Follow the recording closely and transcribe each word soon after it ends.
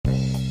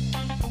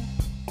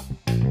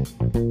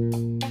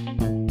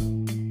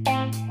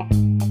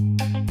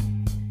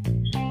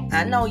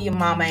I know your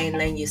mama ain't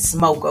letting you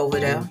smoke over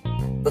there,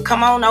 but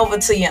come on over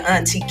to your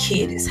Auntie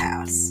Kitty's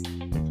house.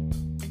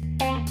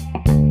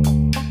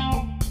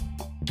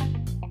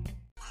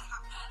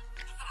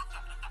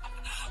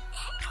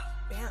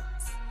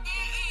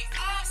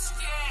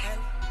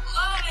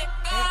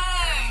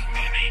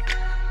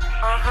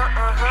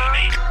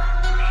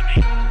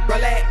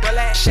 Roll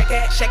it, shake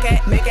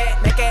it, make it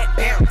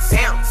bounce,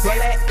 bounce.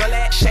 Roll it,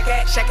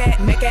 shake it,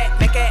 make it.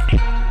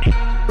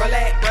 Roll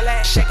it,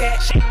 shake it.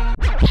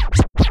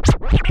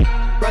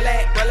 Roll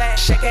it,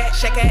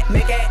 shake it,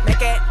 make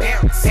it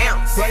bounce,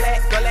 bounce. Roll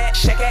it,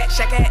 shake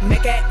it,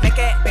 make it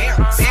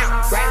bounce,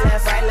 bounce. Right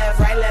left, right left,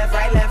 right left,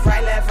 right left,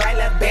 right left, right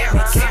left,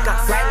 bounce.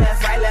 Right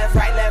left, right left,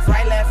 right left,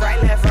 right left,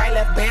 right left, right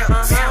left,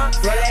 bounce.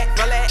 Roll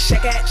it,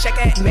 shake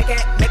it, make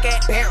it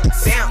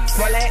bounce, bounce.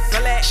 Roll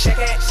it, shake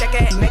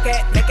it, make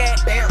it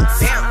bounce,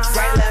 bounce.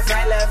 Right left,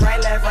 right left,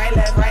 right left, right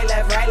left, right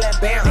left, right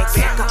left, bounce.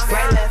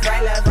 Right left,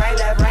 right left, right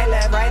left, right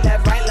left, right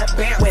left, right left,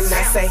 bounce. When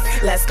I say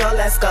let's go,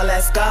 let's go,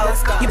 let's go,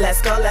 you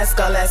let's go, let's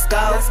go, let's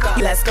go,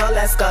 you let's go,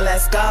 let's go,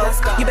 let's go.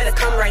 You better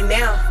come right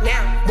now.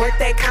 Work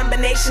that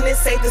combination. It's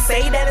safe to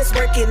say that it's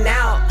working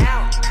out.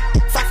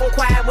 Far from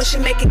quiet when she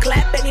make it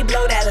clap and he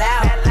blow that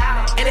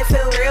loud. And it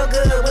feel real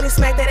good when he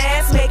smack that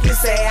ass, make you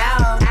say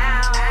ow.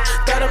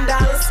 Throw them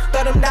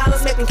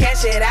dollars, make him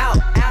cash it out.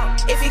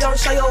 If you gon'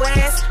 show your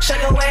ass,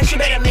 you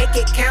better make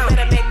it count.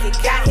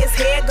 Got his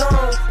head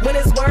gone when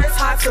his words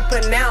hard to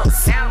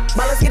pronounce.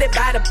 Ballers get it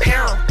by the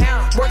pound,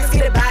 workers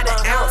get it by the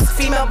ounce.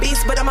 Female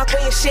beast, but I'm a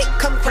queen shit,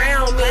 come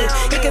crown me.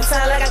 He can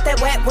tell I got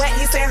that wet,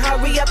 he saying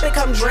hurry up and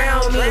come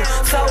drown me.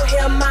 So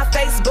him my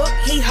Facebook,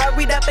 he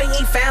hurried up and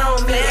he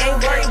found me.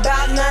 Ain't worried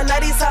about none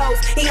of these hoes,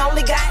 he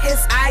only got his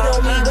eye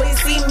on me. When he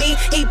see me,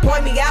 he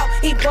point me out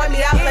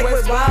like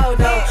with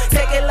Waldo.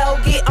 Take it low,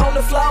 get on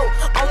the floor,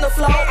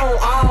 on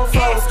all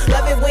fours.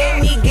 Love it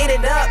when he get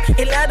it up,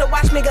 he love to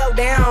watch me go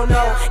down,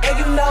 no. And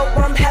you know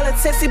I'm hella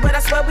tipsy, but I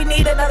swear we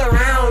need another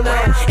round, no.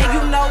 And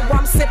you know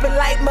I'm sipping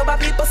light, but my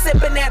people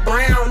sipping that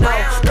brown, no.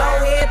 Go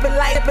ahead, sipping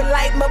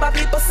light, but my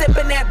people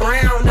sipping that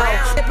brown, no.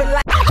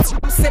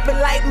 I'm sipping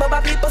light, but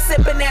my people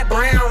sipping that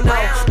brown, no.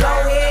 Go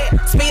ahead,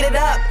 speed it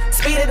up,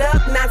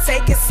 now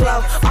take it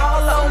slow.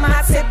 All on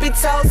my tippy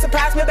toes,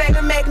 surprise me,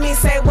 baby, make me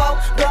say whoa.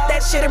 Put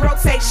that shit in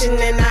rotation,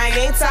 and I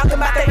ain't talking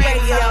about the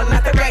radio,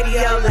 not the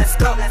radio. Let's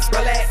go,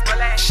 roll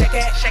it, shake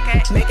it,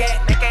 make it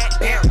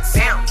bounce,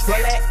 bounce. Roll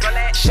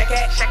it, shake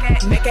it,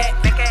 make it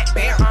bounce,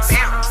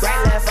 bounce.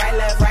 Right left, right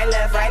left, right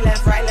left, right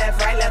left, right left,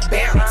 right left,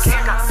 bounce.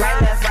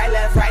 Right left, right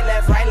left, right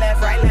left, right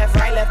left, right left,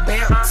 right left,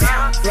 bounce.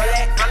 Roll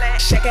it,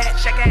 shake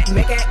it,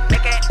 make it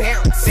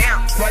bounce,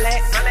 bounce. Roll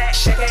it,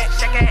 shake it,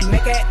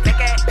 make it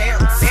bounce,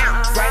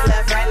 bounce. Right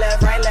left, right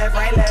left, right left,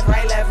 right left,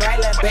 right left, right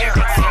left,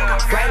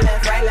 bounce. Right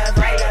left, right left,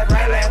 right left,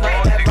 right left,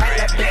 right left, right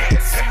left,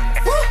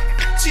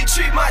 bounce. She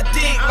treat my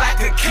dick like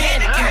a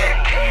candy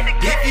cane.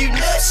 If you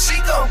nuts, she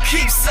gon'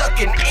 keep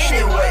sucking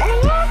anyway.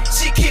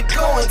 She keep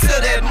going till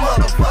that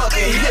motherfucker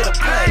hit a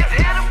play.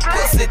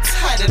 Pussy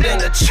tighter than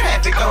the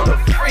traffic on the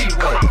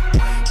freeway.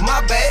 My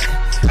bad,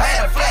 I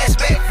had a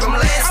flashback from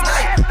last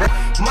night.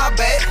 My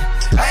bad,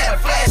 I had a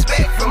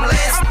flashback from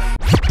last night.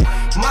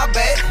 My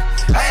bad,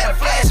 I had a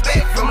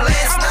flashback from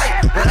last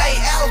night. But 8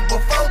 hours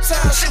before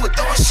time, she was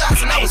throwing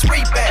shots and I was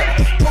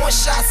rebounding. Pouring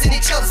shots in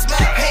each other's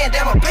mouth, hand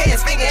down my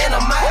pants, finger in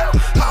her mouth.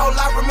 All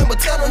I remember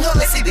telling her,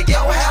 let's either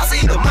your house or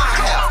either my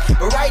house.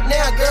 But right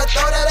now, girl,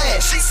 throw that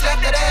ass. She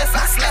slapped that ass,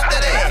 I slapped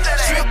that ass.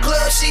 Strip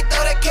club, she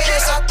throw that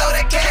cash, I throw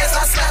that cash,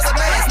 I slash her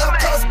ass. No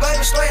cuss,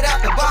 baby, straight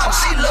out the bottle.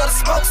 She love to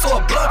smoke, so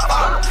a blunt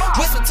follow.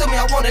 Whisper to me,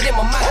 I want it in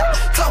my mouth.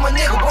 Told my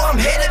nigga, boy, I'm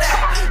headed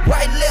out.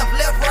 Right, left,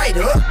 right,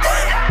 up,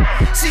 down.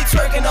 She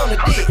twerking on the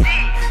dick.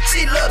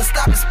 She love to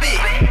stop and spit.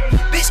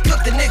 Bitch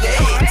cook the nigga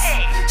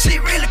eggs. She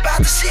really bout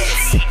the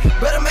shits.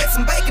 Better make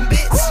some bacon,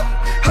 bitch.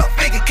 Her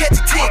figure catch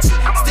attention.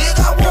 Still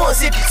got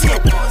ones if you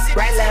tempt.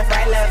 Right left,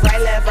 right left,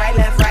 right left, right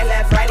left, right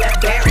left, right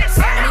left, bounce.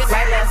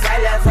 Right left,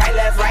 right left, right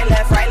left, right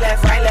left, right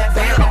left, right left,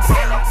 bounce.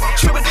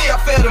 Triple D, I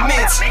fail to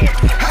mention.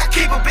 I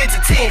keep a bitch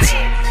attention.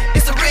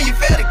 It's the real you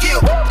fail to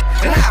give.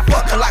 And I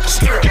fuck her like a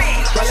strip.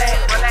 Roll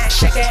it,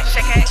 shake it,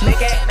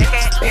 make it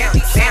bounce,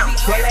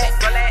 bounce. Roll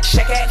it,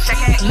 shake it,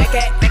 make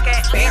it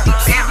bounce,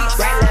 bounce.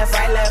 Right left,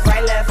 right left,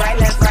 right left, right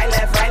left, right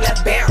left, right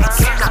left,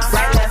 bounce.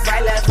 Right left,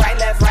 right left, right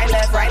left, right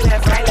left, right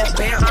left, right left,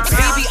 bounce.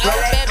 BBO,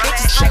 bad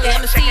bitches only.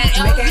 I'm the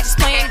CEO. You just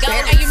playing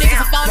gold, and you niggas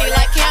are phony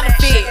like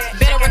counterfeit.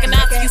 Better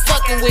recognize who you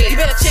fucking with. You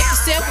better check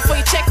yourself before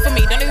you check for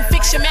me. Don't even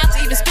fix your mouth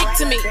to even speak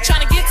to me.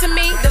 Trying to get to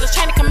me, there's a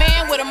chain of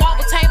command with a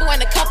marble table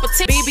and a cup of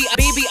tea.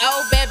 BBO,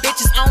 bad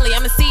bitches only.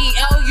 I'm the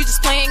CEO. You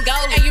just playing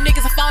gold, and you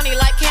niggas are phony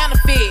like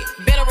counterfeit.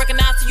 Better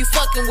recognize who you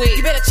fucking with.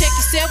 You better check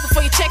yourself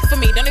before you check for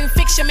me. Don't even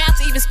fix your mouth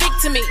to even speak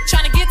to me.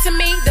 Trying to get to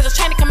me, there's a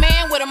chain of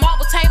command with a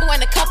marble table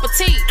and a cup of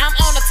tea. I'm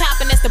on the top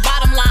and that's the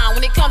bottom line.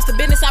 When it comes to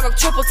business, I work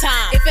triple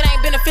time. If it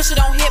ain't beneficial,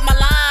 don't hit my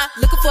line.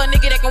 Looking for a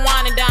nigga that can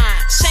wine and dine.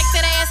 Shake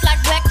that ass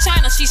like Black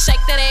China. She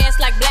shake that ass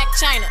like Black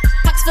China.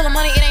 Pockets full of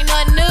money, it ain't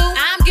nothing new.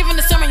 I'm giving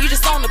the sermon, you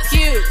just on the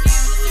pew.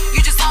 You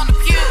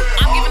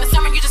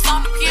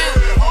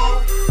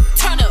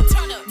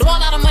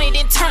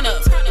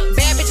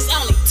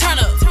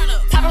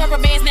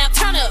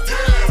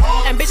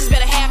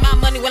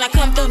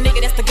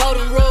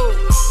golden rule.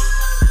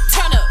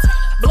 Turn up,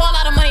 blow a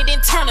lot of money,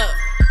 then turn up.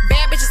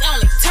 Bad bitches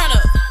only, turn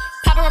up.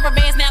 Poppin' rubber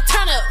bands, now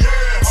turn up.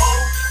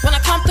 When I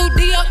come through,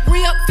 D-up,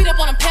 re-up, feet up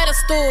on a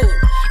pedestal.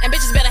 And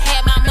bitches better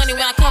have my money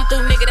when I come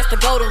through, nigga, that's the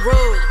golden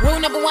rule. Rule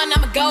number one,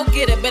 I'ma go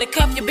get her. Better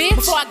cuff your bitch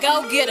before I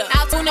go get her.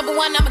 Rule number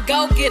one, I'ma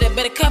go get her.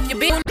 Better cuff your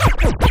bitch.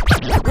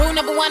 Rule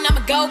number one,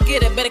 I'ma go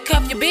get her. Better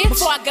cuff your bitch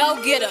before I go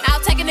get her.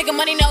 I'll take a nigga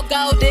money, no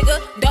gold digger.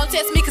 Don't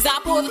test me cause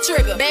I'll pull the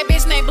trigger. Bad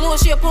bitch named Blue and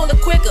she'll pull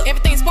it quicker.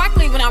 Everything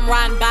sparkly when I'm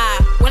riding by.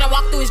 When I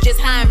walk through, it's just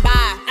high and by.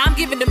 I'm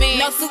giving the man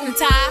no suit and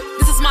tie.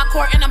 This is my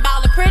court and I'm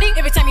ballin' pretty.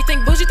 Every time you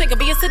think bougie, think of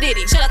being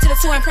Sadiddy. Shout out to the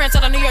two imprints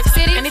out of New York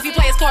City. And if you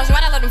play his cards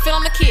right, I let him feel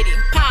on the kitty.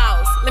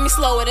 Pause, let me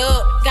slow it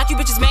up. Got you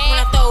bitches mad when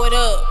I throw it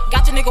up.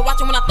 Got your nigga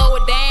watching when I throw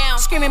it down.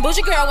 Screaming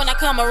bougie girl when I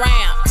come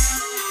around.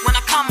 When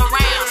I come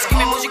around.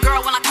 Screaming bougie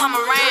girl when I come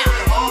around.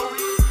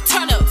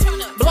 Turn up,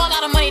 blow a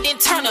lot of money, then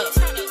turn up.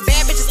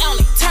 Bad bitches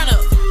only, turn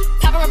up.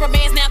 Poppin' rubber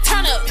bands, now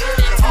turn up.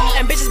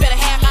 And bitches better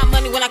have my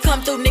money when I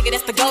come through, nigga,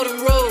 that's the golden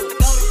rule.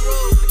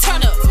 Turn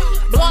up,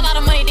 blow a lot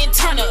of money, then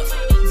turn up.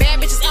 Bad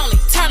bitches only,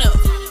 turn up.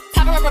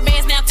 Poppin' rubber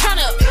bands, now turn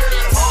up.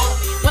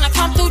 When I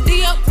come through,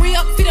 D-up,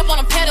 re-up, feet up on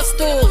a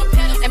pedestal.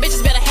 And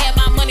bitches better have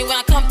my money when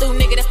I come through,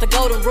 nigga, that's the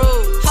golden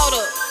rule. Hold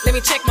up, let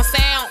me check my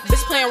sound.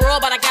 Bitch playing royal,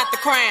 but I got the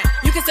crown.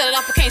 You can set it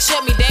up, but can't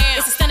shut me down.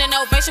 It's a standing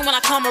ovation when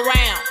I come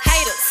around.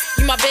 Haters,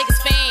 you my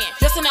biggest fan.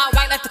 Dressing all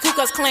white like the Ku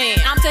Klux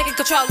Klan. I'm taking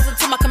control, listen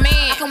to my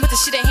command. I come with the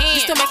shit at hand,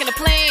 you still making a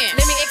plan.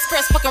 Let me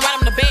express, fucking right,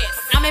 I'm the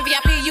best. I'm in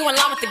VIP, you in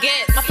line with the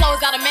guests. My flow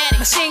is automatic,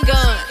 machine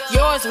gun.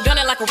 Yours, we done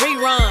it like a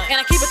rerun.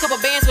 And I keep a couple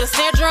bands with a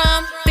snare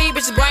drum. Feed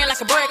bitches brain like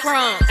a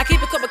breadcrumb. I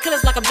keep a couple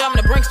killers like I'm driving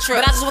a Brinks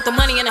truck. But I just want the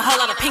money and a whole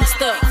lot of pink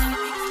stuff.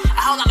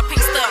 A whole lot of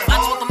pink stuff. I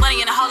just want the money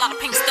and a whole lot of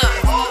pink stuff.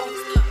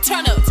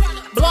 Turn up,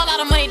 blow a lot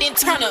of money, then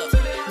turn up.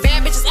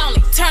 Bad bitches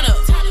only, turn up.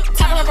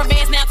 Poppin' rubber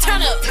bands, now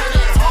turn up.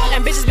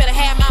 And bitches better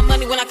have my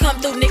money when I come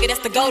through, nigga, that's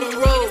the golden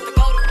rule.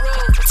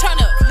 Turn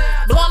up,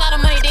 blow a lot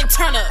of money, then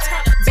turn up.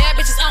 Bad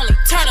bitches only,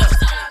 turn up.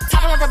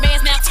 Poppin' rubber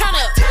bands, now turn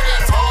up.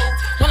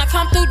 When I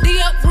come through,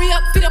 D-up,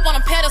 re-up, feet up on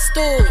a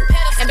pedestal.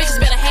 And bitches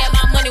better have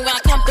my money when I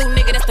come through,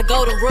 nigga, that's the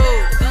golden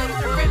rule.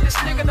 The realest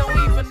nigga don't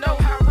even know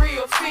how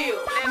real feel.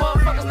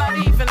 Motherfuckers not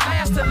even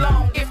lasting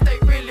long if they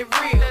really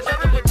real.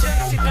 Nothing but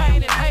jealousy,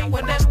 pain, and hate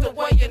when that's the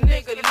way a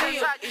nigga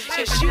live. It's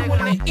just you in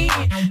the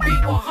end, be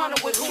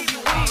 100 with who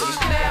you is.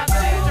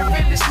 Nowadays, the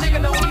realest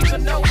nigga don't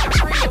even know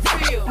how real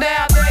feel.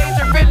 Nowadays,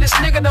 the realest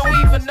nigga don't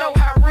even know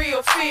how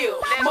real feel.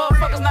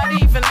 Motherfuckers not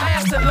even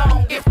lasting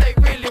long if they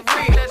really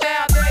real.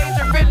 Nowadays,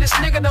 the realest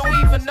nigga don't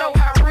even know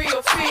how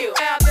real feel.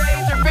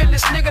 Nowadays, the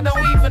realest nigga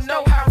don't even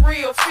know how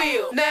real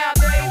feel.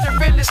 Nowadays, the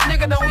realest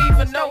nigga don't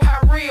even know how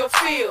real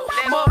feel.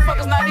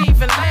 Motherfuckers not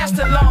even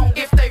lasting long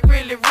if they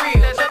really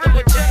real. Nothing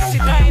but jealousy,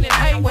 pain, and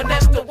hate when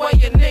that's the way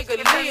a nigga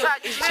live.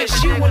 It's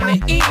just you in the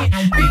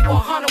end, be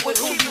 100 with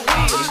who you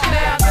is.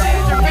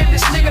 Nowadays, the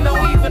realest nigga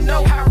don't even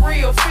know how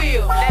real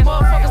feel.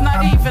 Motherfuckers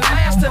not even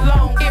lasting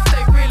long if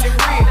they really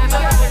real.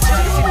 Nothing but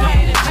jealousy,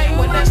 pain, and hate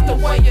when that's the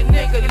way a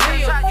nigga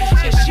live.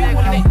 It's just you in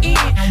the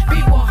end, be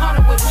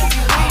 100 with who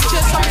you is.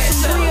 Just on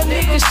some real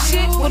nigga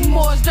shit with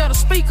more is there to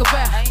speak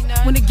about.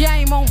 When the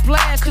game on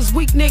blast, cause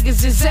weak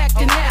niggas is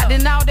acting out.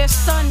 And all that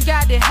stun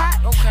got it hot,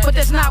 but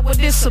that's not what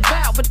it's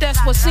about. But that's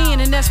what's in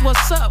and that's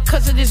what's up,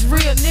 cause of this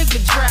real nigga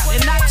drought.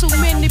 And not too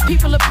many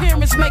people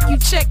appearance make you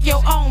check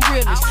your own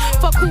realness.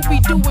 Fuck who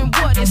be doing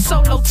what, it's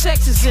Solo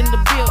Texas in the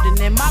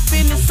building. And my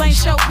business ain't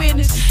show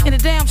business, and the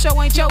damn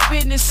show ain't your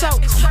business. So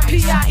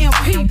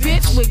PIMP,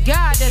 bitch, with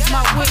God as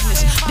my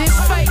witness. This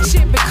fake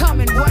shit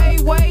becoming way,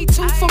 way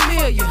too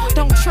familiar.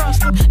 Don't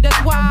trust them, that's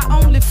why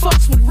I only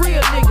fucks with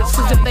real niggas.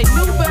 Cause if they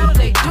knew better,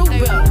 they do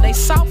better. They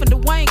soften the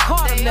Wayne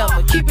Carter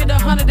level. Keep it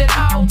 100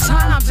 at all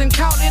times and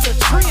call it a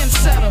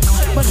trendsetter.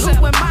 But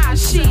who am I?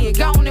 Shit,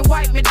 go on and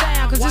wipe me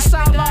down. Cause it's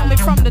all on me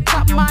from the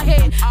top of my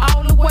head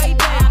all the way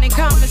down. And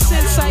common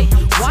sense ain't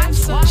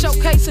watch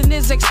showcasing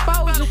his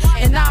exposure.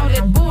 And all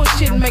that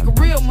bullshit make a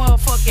real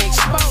motherfucker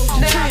expose.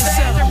 Nowadays,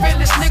 the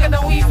realest nigga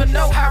don't even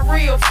know how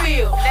real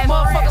feel.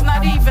 Motherfuckers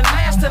not even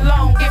lasting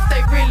long if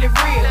they really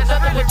real.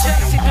 Nothing but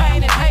jealousy,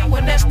 pain, and hate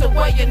when that's the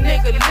way a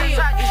nigga live.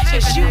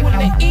 It's just you in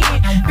the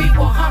end, be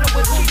 100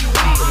 with who you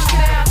is.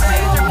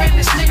 Nowadays, the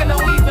realest nigga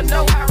don't even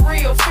know how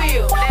real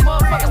feel.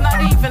 Motherfuckers not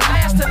even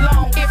lasting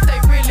long if they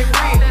really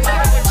real.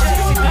 Nothing but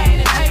jealousy, pain,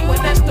 and hate when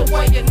that's the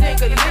way a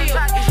nigga live.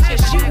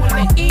 It's just you in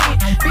the end,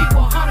 be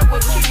 100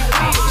 with who you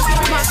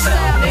is. My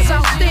style is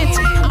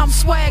authentic, I'm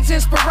swag's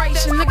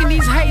inspiration. Look at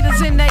these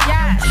haters in their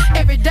eyes.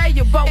 Every day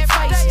you're both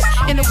faces.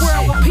 In the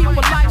world where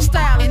people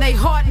lifestyle and they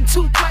heart in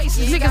two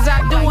places. Niggas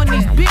out doing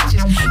these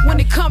bitches when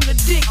it come to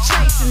dick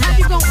chasing. How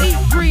you gon' eat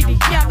greedy,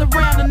 gather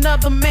around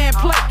another man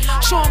plate?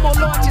 Show more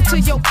loyalty to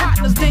your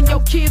partners than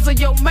your kids or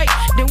your mate.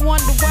 Then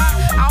wonder why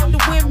all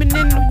the women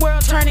in the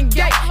world turning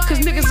gay. Cause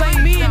niggas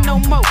ain't men no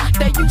more.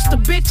 They used to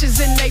bitches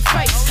in they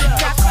face.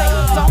 Got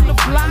thugs on the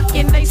block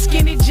in they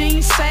skinny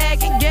jeans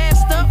sagging.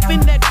 Gassed up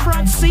in that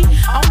front seat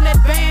on that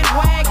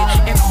bandwagon.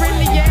 And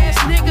friendly ass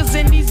niggas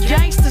and these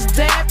gangsters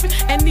dapping.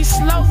 And these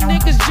slow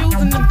niggas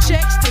using them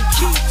checks to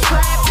keep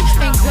trapping.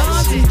 And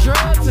guns and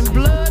drugs and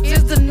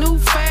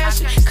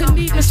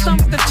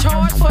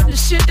the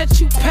shit that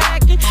you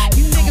packing.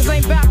 You niggas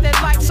ain't bout that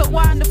life, so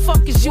why in the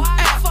fuck is you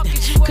acting?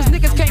 Cause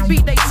niggas can't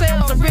beat they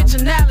sales,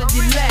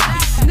 originality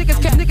lacking.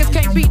 Niggas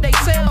can't beat they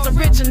sales,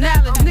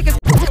 originality. Niggas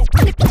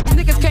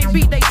can't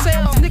beat they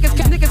sales. Niggas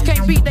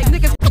can't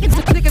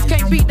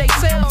beat they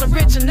sales,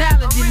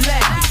 originality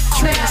lacking.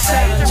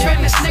 The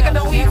realest nigga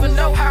don't even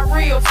know how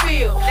real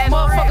feel.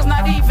 Motherfuckers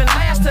not even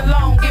lasting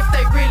long if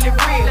they really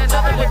real.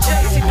 Nothing but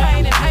jealousy,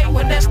 pain, and hate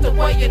when that's the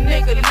way a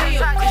nigga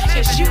live.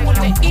 It's you in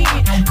the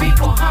end, be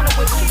 100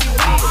 with who you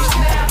is.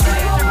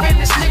 The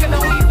realest nigga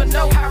don't even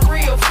know how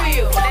real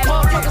feel.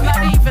 Motherfuckers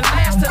not even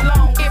lasting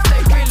long if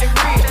they really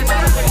real.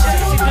 Nothing but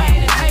jealousy, pain,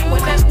 and hate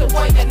when that's the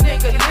way a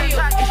nigga live.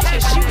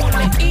 It's you in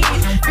the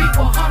end, be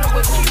 100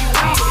 with who you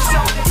is.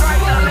 So right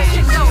now, let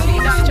you know,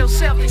 lead out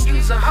yourself and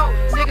use a hoe.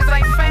 Niggas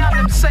ain't found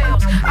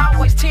themselves,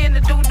 always tend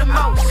to do the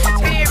most.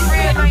 Being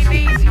real ain't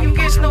easy, you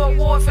get no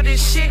award for this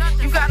shit.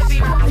 You gotta be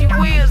who you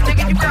is,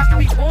 nigga, you got to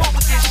be born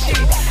with this shit.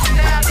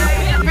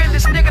 Nowadays, the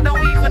realest nigga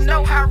don't even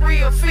know how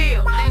real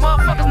feel.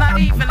 Motherfuckers not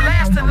even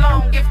lasting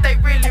long if they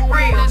really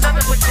real.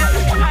 Nothing but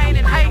jealousy, pain,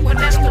 and hate when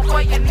that's the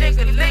way a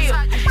nigga live.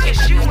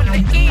 It's you in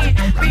the end,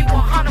 be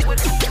 100 with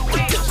who you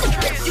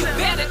is. You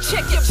better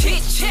check your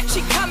bitch,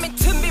 she coming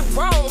to me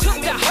wrong.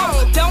 The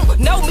hoe don't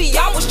know me,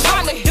 I was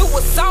trying to do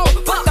a song,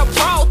 but the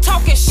raw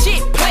talking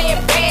shit,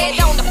 playing bad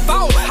on the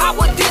phone. I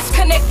would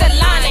disconnect the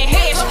line and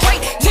head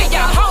straight to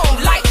your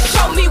home. Like,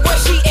 show me where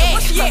she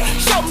at, yeah,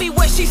 show me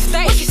where she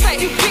stay.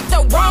 You picked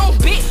the wrong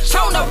bitch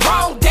on the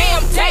wrong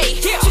damn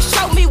day. She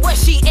show me where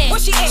she at,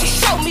 she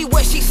show me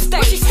where she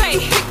stay. You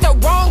picked the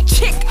wrong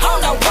chick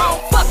on the wrong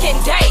fucking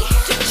day.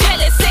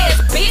 Jealous ass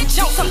bitch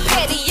on some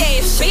petty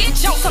ass shit.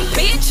 On some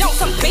bitch, on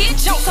some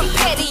bitch, on some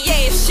petty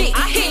ass shit.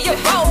 I hear you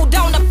bold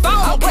on the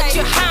phone, but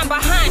you're hiding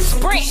behind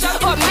Sprint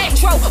or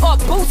Metro or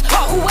Boost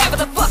or whoever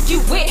the fuck you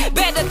with.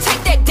 Better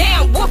take that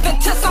damn whooping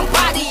to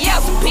somebody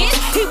else, bitch.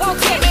 He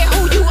won't tell me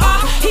who you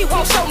are, he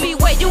won't show me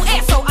where you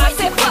at, so I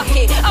said fuck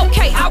it.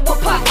 Okay, I will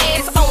put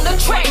ass on the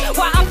track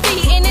while I'm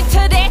feeding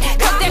into that,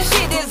 cause that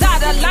shit is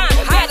out of line.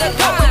 Better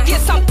go and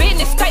get some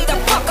business, stay the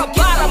fuck up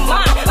bottom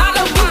line. I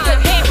don't use the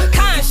damn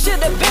kind,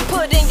 should've been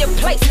put in your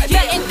place.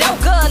 Letting no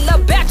girl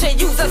about you,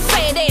 use a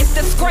sad ass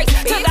disgrace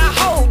to the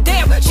whole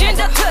damn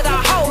gender, to the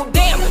whole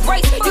damn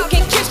race. You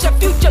can kiss your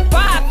future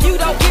bye if you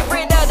don't get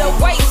rid of the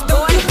waste.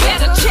 You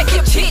better check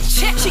your bitch,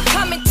 she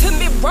coming to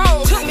me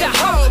wrong. The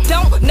hoe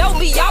don't know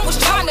me, I was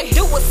trying to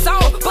do a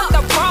song, but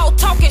the raw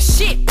talking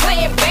shit,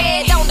 playing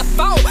bad on the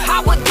phone.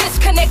 I would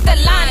disconnect the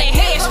line and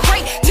head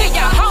straight to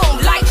your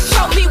home. Like,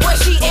 show me where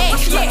she at,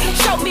 yeah,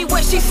 show me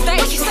where she stay.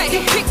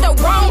 You picked the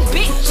wrong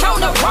bitch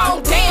on the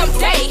wrong damn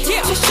day.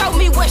 She show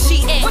me where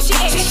she at,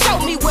 she show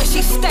me where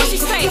she stay.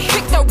 You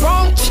picked the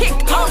wrong chick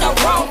on the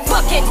wrong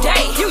fucking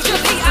day.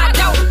 Usually I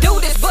don't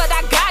do this, but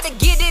I gotta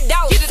get it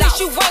out. Since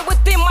you ain't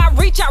within my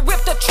reach, I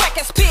rip the track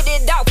and spit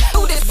it out.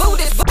 Do this,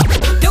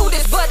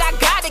 but I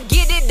gotta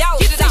get it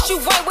out. Since you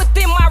ain't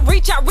within my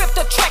reach, I rip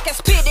the track and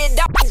spit it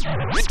out.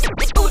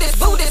 Do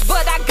this,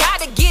 but I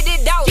gotta get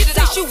it out.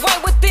 Since you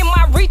ain't within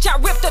my reach, I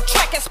rip the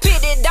track and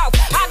spit it out.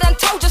 I done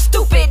told your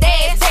stupid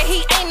ass that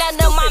he ain't none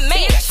of my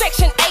man.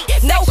 Section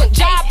 8, no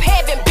job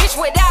having bitch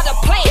without a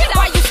plan.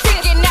 Why you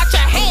sticking out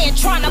your hand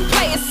trying to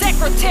play a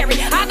secretary?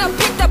 I done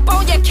picked up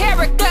on your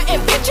character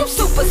and bitch you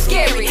super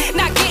scary.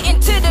 Now getting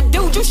to the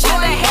dude, you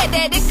shoulda had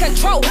that in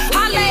control.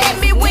 Holla at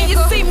me when you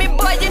see me,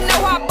 boy, you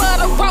know how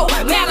butter roll.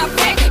 Matter of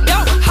fact,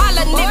 don't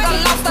holla, nigga,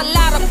 lost a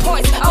lot of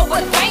points. Oh,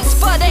 but thanks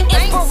for the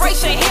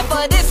inspiration here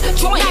for this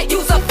joint.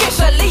 You's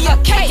officially a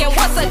cake, and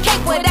what's a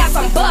cake without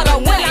some butter?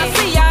 When I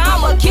see ya,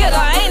 I'ma get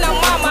her. Ain't no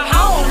mama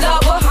home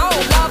lover.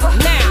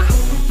 Now,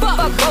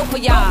 fuck both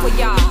of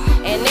y'all,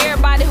 and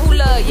everybody who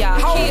love y'all.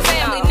 Whole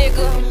family,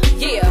 nigga.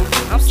 Yeah,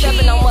 I'm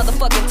stepping on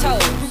motherfucking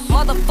toes.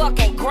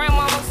 Motherfucking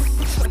grandmamas.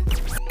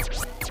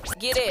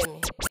 Get at me.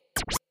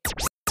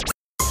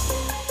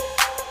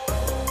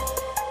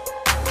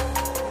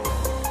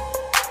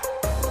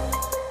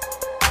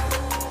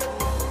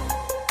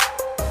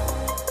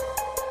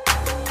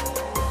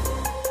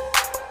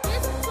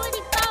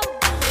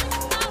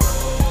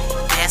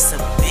 That's a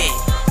bit.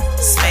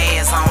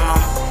 Spaz on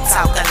them.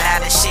 Talk a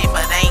lot of shit,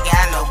 but ain't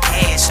got no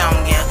cash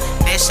on ya.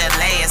 That's your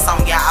last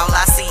on ya. All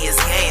I see is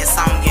gas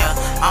on ya.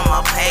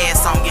 I'ma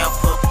pass on ya.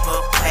 Put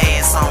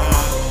pass on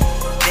them.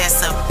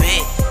 That's a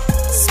bit.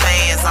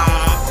 Spaz on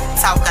them.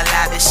 Talk a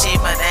lot of shit,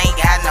 but ain't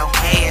got no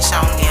cash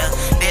on ya.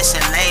 That's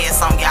your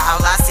last on ya.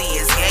 All I see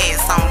is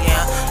gas on ya.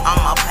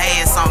 I'ma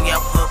pass on ya.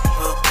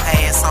 Put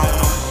pass on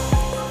them.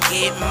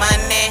 Get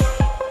money.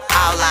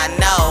 All I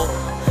know.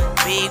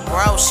 Big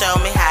bro show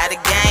me how the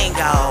game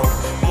go.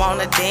 Want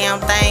a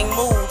damn thing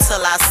move till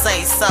I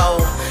say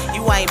so.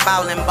 You ain't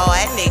ballin',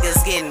 boy,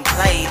 niggas getting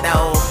played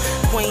though.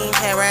 Queen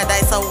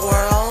Paradise, a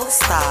world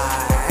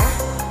star.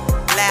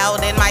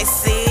 Loud in my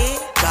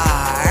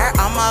cigar.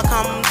 I'ma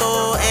come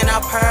through in a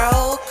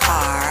pearl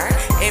car.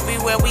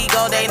 Everywhere we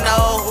go, they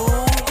know who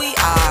we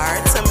are.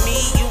 To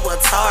me, you a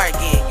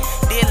target.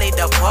 Dilly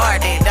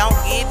departed, don't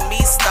get me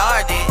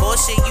started.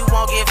 Bullshit you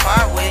won't get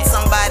far with.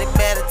 Somebody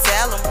better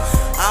tell them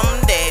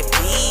I'm that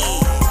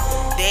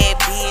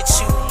bitch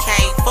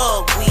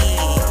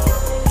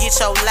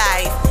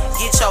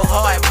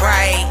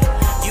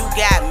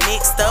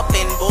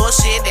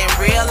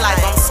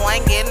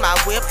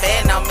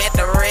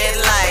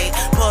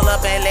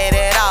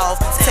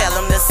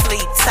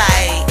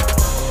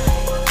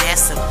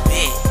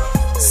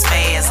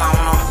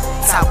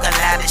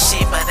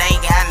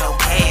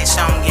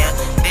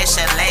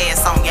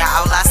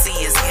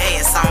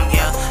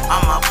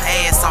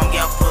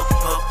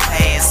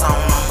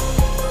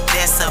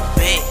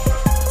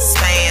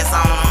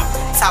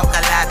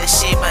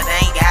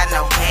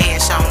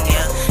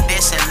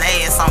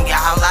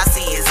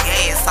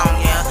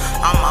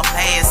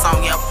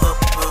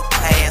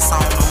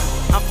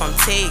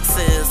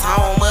Texas,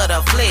 home of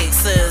the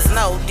flexers.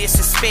 No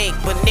disrespect,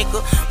 but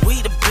nigga,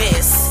 we the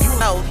best.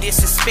 No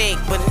disrespect,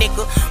 but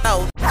nigga,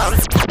 no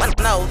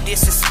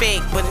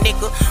disrespect, but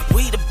nigga,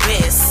 we the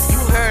best. You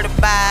heard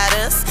about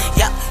us,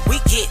 yeah,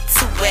 we get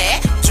to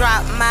it.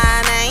 Drop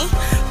my name,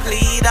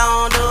 please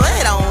don't do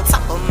it on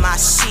top of my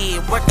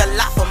shit. Work a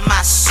lot for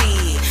my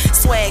shit.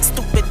 Swag,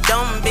 stupid,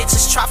 dumb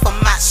bitches try for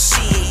my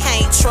shit.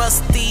 Can't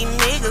trust these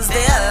niggas,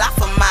 they a lot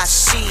for my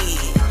shit.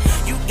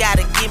 You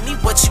gotta give me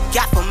what you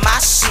got for my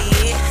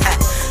shit.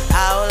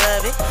 All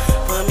of it,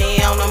 put me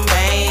on the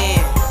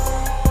band.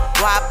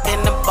 Wop in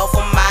the both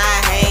of my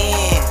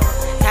hand.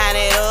 Count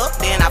it up,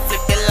 then I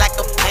flip it like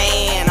a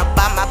pan.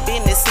 About my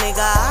business,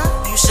 nigga,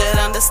 you should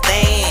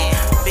understand.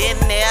 Been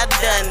there,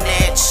 done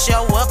that,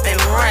 show up and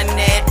run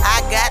that.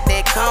 I got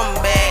that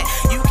comeback,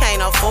 you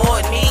can't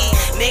afford me.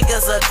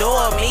 Niggas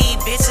adore me,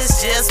 bitches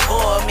just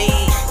bore me.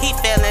 He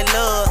fell in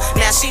love,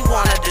 now she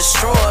wanna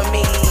destroy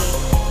me.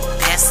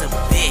 That's a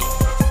bit,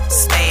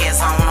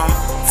 spaz on them.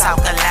 Talk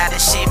a lot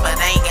of shit, but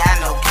ain't got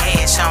no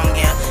cash on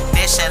ya.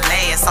 That's your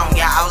last on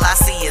ya, all I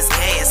see is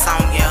gas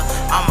on ya.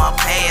 I'ma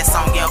pass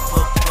on ya,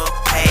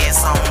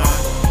 pass on them.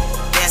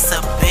 That's a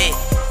bit,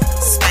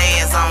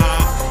 spaz on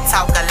them.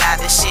 Talk a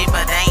lot of shit,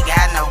 but ain't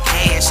got no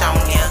cash on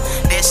ya.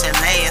 That's your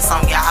last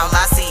on ya, all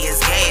I see is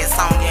gas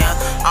on ya.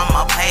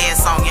 I'ma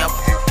pass on ya,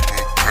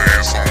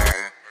 pass on them.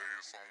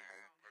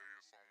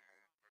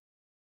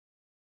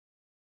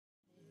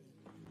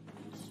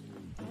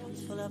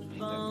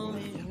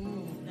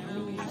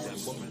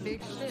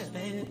 Big shit.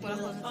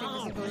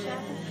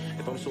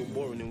 If I'm so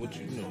boring, then what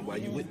why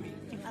you with me?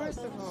 First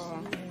of all,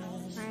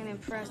 I ain't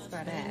impressed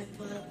by that.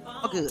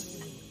 Oh, good.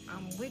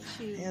 I'm with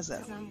you Hands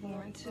up. because I'm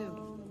born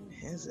too.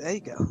 There you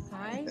go.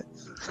 Right?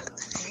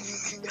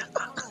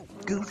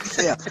 Goofy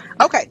self.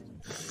 Okay,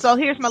 so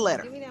here's my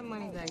letter. Give me that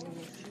money back.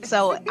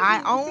 So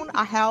I own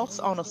a house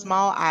on a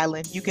small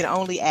island you can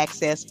only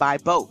access by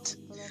boat.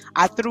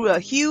 I threw a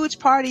huge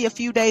party a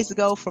few days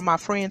ago for my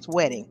friend's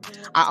wedding.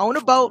 I own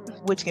a boat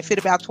which can fit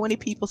about 20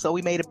 people, so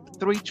we made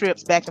 3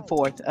 trips back and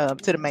forth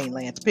to the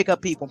mainland to pick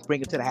up people and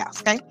bring them to the house.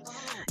 Okay.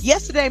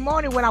 Yesterday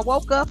morning when I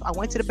woke up, I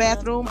went to the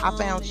bathroom. I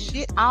found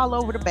shit all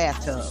over the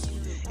bathtub.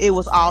 It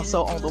was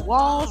also on the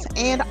walls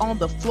and on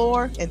the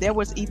floor, and there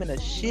was even a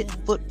shit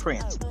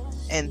footprint.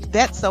 And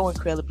that's so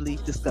incredibly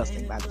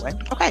disgusting, by the way.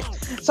 Okay,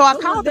 so I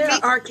called the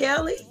meeting. R.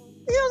 Kelly.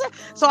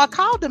 So I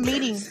called the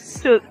meeting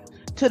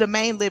to the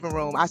main living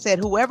room. I said,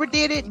 whoever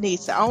did it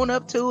needs to own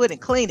up to it and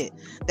clean it.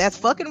 That's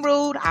fucking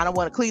rude. I don't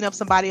want to clean up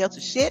somebody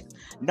else's shit.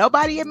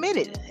 Nobody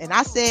admitted it. And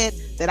I said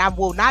that I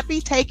will not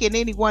be taking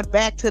anyone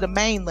back to the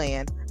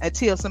mainland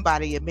until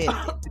somebody admitted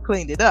it, to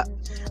clean it up.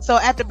 So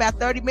after about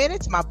 30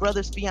 minutes, my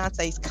brother's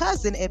fiance's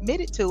cousin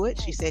admitted to it.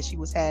 She said she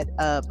had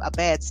a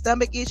bad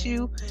stomach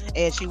issue,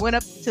 and she went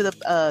up to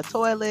the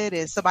toilet,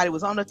 and somebody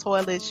was on the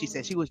toilet. She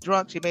said she was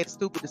drunk. She made a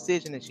stupid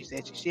decision, and she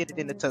said she shit it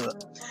in the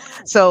tub.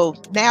 So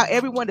now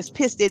everyone is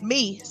pissed at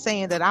me,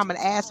 saying that I'm an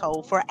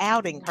asshole for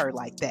outing her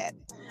like that.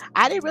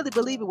 I didn't really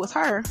believe it was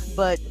her,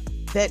 but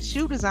that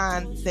shoe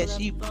design that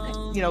she,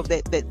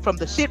 that from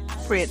the shit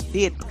print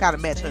did kind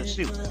of match her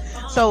shoe.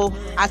 So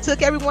I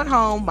took everyone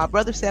home. My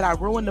brother said I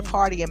ruined the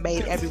party and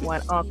made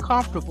everyone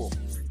uncomfortable.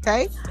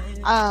 Okay.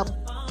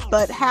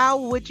 But how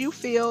would you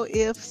feel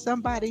if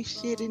somebody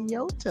shit in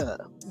your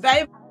tub?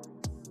 Baby.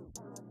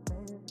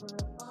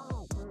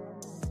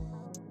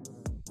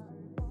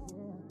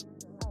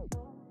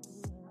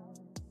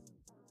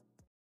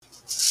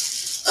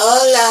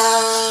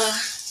 Hola.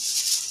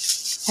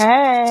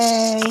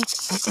 Hey.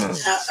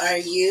 How are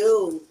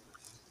you?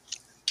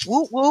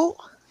 Woo woo.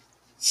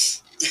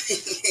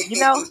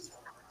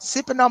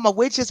 Sipping on my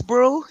witch's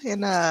brew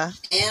and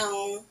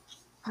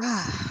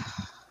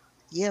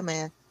yeah,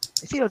 man.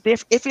 It feels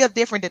different. It feels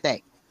different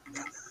today.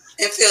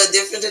 It feels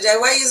different today.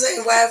 Why you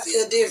saying why it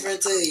feel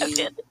different to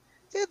you? It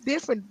feels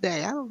different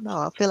today. I don't know.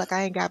 I feel like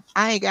I ain't got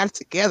it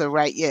together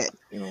right yet.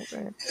 You know what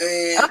I'm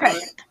saying? Okay.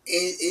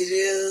 It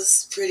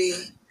is pretty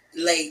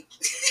late.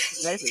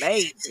 It's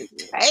late.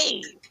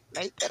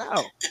 Late at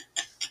all.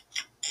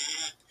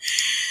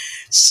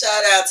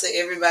 Shout out to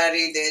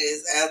everybody that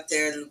is out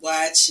there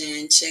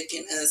watching,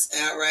 checking us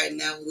out right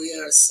now. We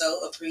are so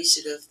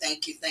appreciative.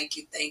 Thank you.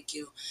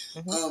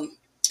 Mm-hmm.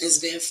 It's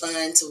been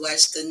fun to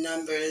watch the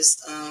numbers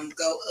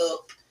go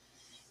up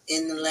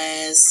in the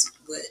last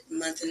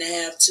month and a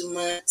half, 2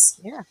 months.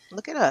 Yeah,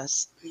 look at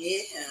us.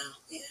 Yeah,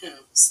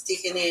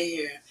 sticking in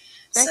here.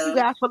 Thank you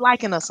guys for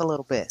liking us a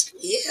little bit.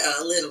 Yeah,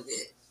 a little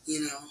bit.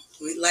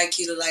 We'd like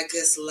you to like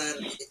us a lot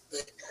of it,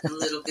 but a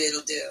little bit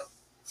will do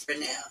for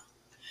now.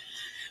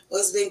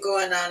 What's been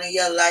going on in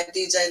your life,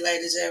 DJ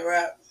Lady J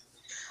Rock?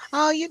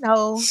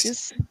 Oh,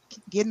 just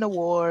getting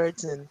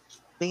awards and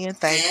being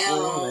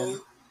thankful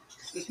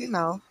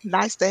and,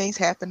 nice things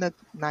happen to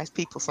nice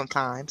people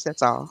sometimes.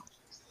 That's all.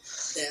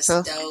 That's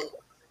dope.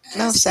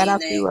 Shout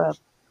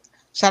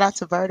out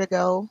to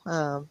Vertigo.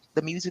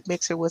 The music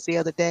mixer was the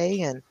other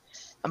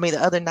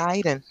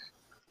night, and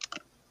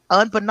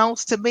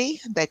unbeknownst to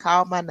me, they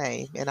called my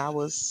name, and I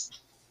was,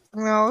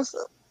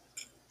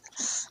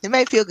 It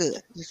may feel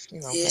good. Just,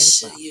 maybe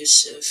smile. You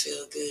should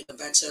feel good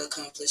about your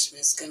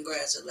accomplishments. Thank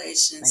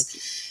Congratulations you.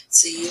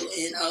 to you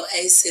and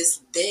Oasis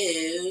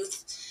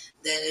Booth.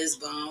 That is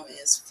bomb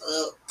as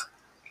fuck.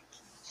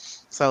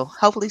 So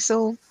hopefully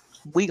soon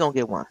we gonna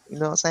get one. You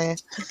know what I'm saying?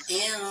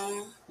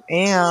 Yeah.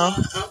 Yeah.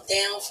 I'm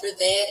down for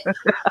that.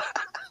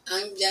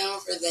 I'm down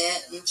for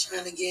that. I'm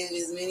trying to get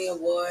as many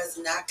awards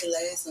and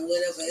accolades and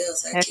whatever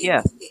else I Heck can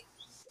yeah. get.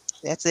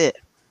 That's it.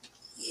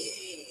 Yeah.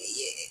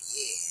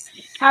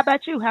 How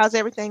about you? How's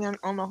everything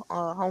on the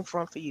home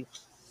front for you?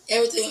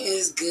 Everything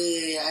is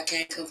good. I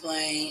can't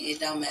complain. It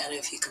don't matter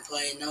if you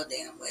complain no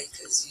damn way,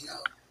 because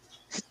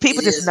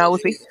People it just is what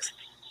nosy. it is.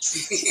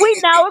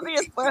 We nosy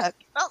as fuck.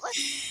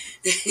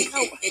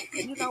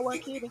 You know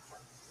what, Kitty?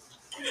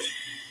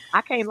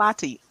 I can't lie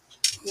to you.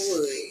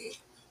 Boy.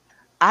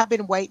 I've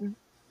been waiting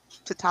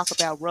to talk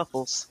about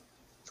Ruffles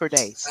for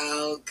days.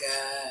 Oh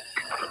God.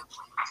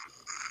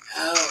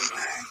 Oh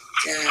my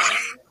God.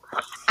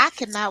 I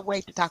cannot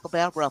wait to talk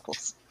about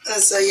Ruffles.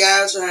 So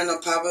y'all trying to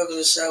pop up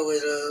the show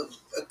with a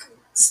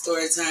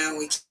story time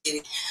with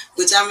Kitty,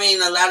 which I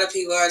mean a lot of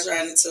people are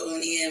trying to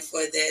tune in for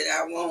that.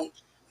 I won't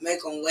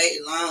make them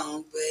wait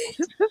long, but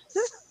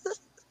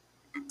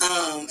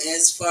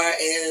as far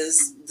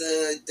as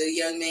the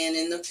young man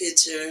in the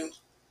picture,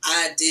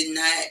 I did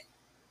not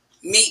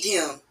meet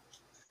him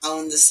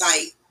on the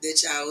site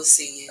that y'all was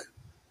seeing.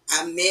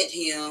 I met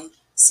him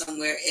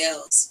somewhere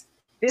else.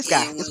 This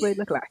guy, that's what he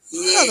look like.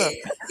 Yeah.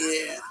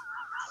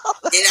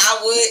 And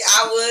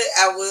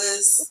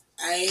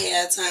I ain't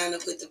had time to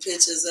put the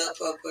pictures up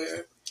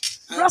where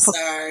I'm Ruffles.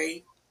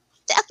 sorry.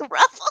 That's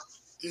Ruffles.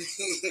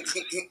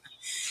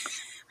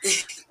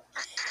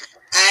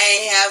 I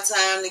ain't have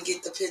time to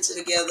get the picture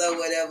together or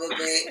whatever,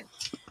 but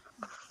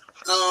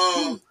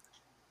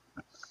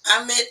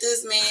I met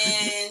this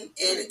man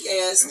at a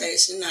gas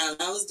station. All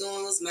I was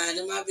doing was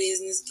minding my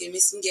business, give me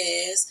some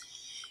gas,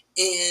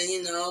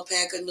 and a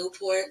pack of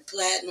Newport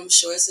Platinum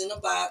shorts in a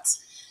box,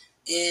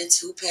 and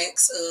 2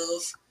 packs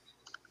of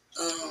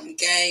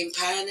Game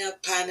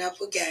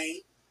pineapple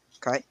Game.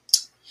 Okay.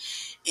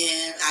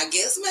 And I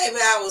guess maybe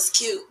I was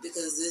cute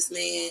because this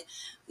man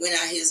went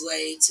out his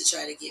way to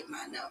try to get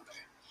my number.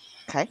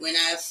 Okay. When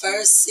I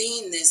first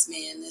seen this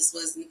man,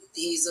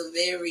 he's a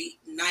very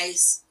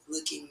nice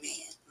looking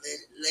man.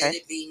 Let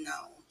it be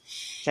known.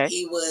 Okay.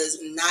 He was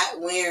not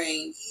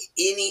wearing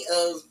any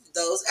of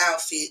those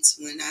outfits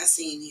when I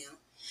seen him.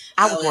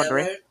 I was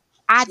wondering.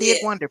 I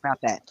did wonder about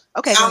that.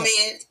 Okay. I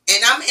mean,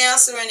 and I'm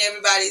answering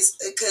everybody's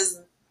because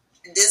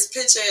this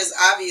picture has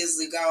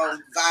obviously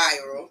gone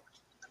viral.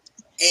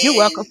 And you're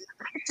welcome.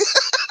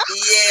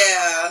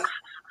 Yeah,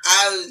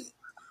 I don't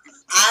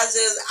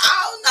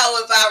know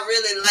if I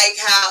really like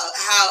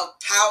how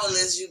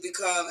powerless you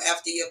become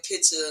after your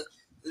picture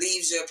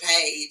leaves your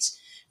page,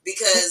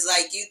 because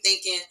like you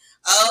thinking,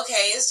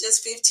 okay, it's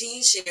just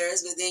 15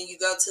 shares, but then you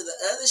go to the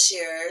other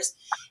sharers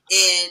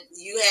and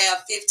you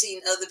have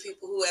 15 other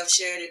people who have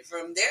shared it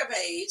from their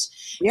page,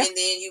 and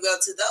then you go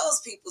to those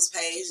people's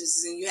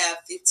pages and you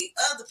have 50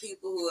 other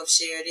people who have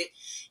shared it.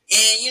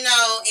 And,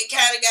 it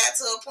kind of got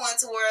to a point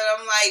to where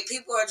I'm like,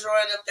 people are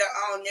drawing up their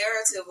own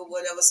narrative or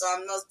whatever. So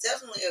I'm most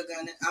definitely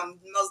gonna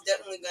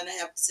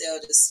have to tell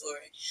this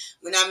story.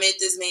 When I met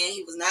this man,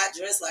 he was not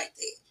dressed like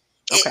that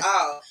at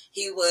all.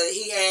 He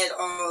had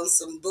on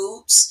some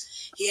boots,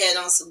 he had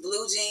on some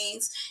blue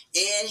jeans,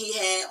 and he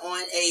had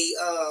on a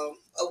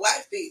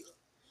wife beater.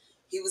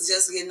 He was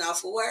just getting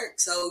off of work.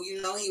 So, he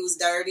was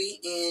dirty,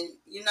 and,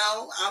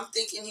 I'm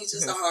thinking he's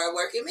just a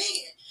hardworking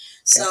man.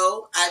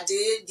 So I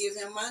did give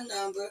him my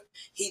number.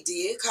 He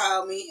did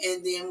call me,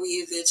 and then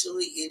we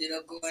eventually ended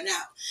up going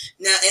out.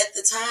 Now, at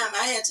the time,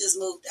 I had just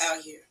moved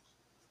out here.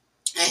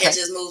 I had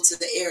just moved to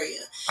the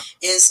area.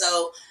 And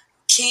so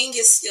King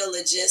is still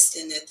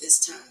adjusting at this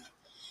time.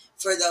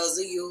 For those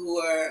of you who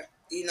are,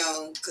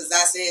 because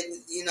I said,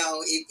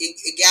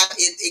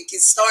 it can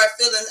start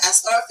feeling, I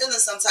start feeling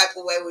some type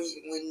of way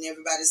when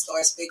everybody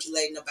starts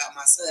speculating about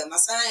my son. My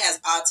son has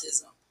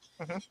autism.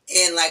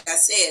 And like I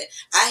said,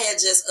 I had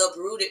just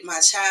uprooted my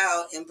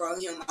child and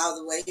brought him all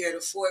the way here to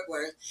Fort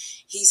Worth.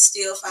 He's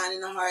still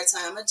finding a hard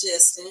time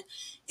adjusting.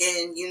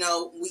 And, we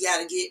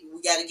gotta get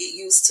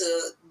used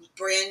to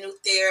brand new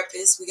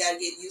therapists. We gotta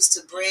get used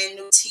to brand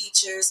new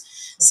teachers.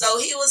 So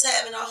he was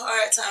having a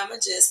hard time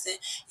adjusting,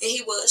 and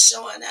he was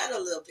showing out a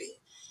little bit.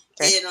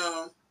 And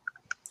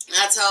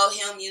I told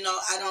him,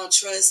 I don't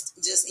trust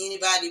just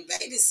anybody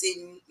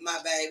babysitting my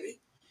baby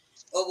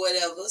or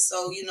whatever.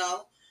 So,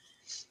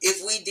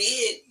 if we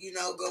did,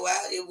 go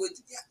out, it would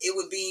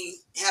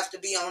have to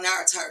be on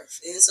our turf.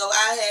 And so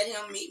I had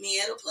him meet me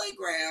at a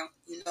playground,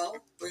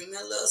 bring me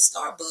a little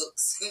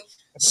Starbucks,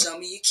 show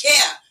me you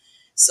care.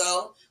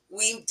 So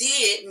we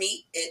did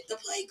meet at the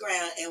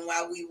playground. And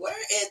while we were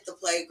at the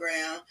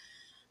playground,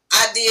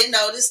 I did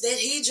notice that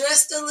he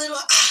dressed a little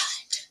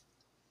odd.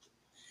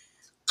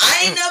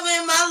 I ain't never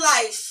in my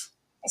life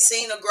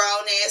seen a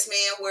grown ass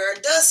man wear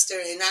a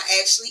duster. And I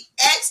actually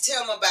asked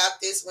him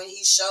about this when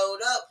he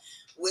showed up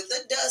with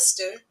a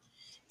duster.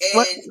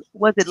 And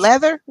was it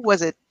leather?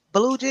 Was it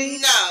blue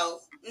jeans?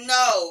 No,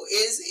 No,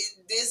 this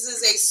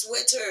is a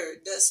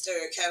sweater duster,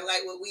 kind of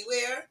like what we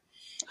wear.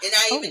 And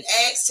I even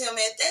asked him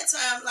at that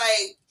time,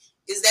 like,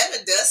 is that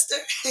a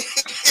duster?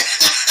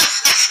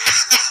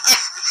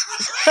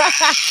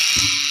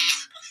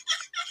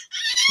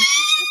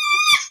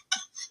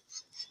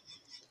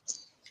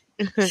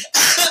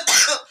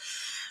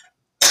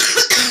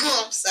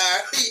 I'm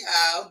sorry,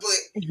 y'all, but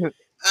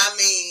I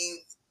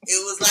mean,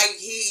 it was like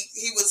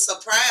he was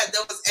surprised.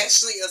 There was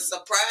actually a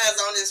surprise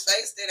on his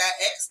face that I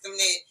asked him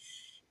that.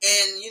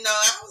 And, you know,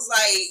 I was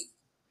like,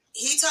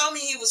 he told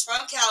me he was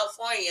from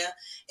California,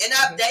 and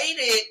I've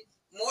dated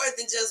more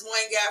than just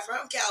one guy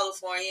from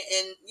California,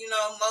 and, you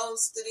know,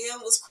 most of them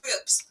was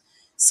Crips.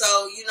 So,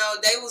 you know,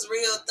 they was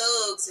real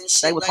thugs and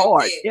shit. They was like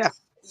hard, that. Yeah.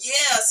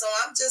 Yeah, so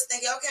I'm just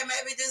thinking, okay,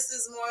 maybe this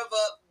is more of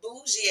a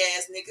bougie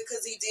ass nigga,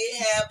 because he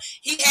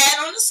had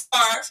on a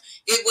scarf.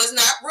 It was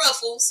not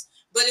ruffles,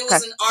 but it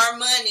was an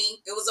Armani.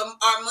 It was an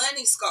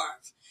Armani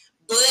scarf.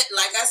 But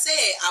like I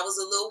said, I was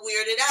a little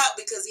weirded out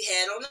because he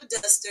had on a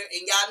duster,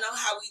 and y'all know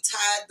how we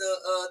tied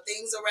the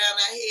things around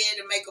our head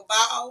and make a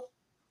ball.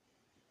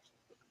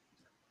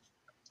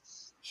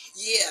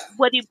 Yeah.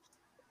 What do you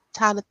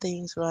tie the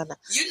things around?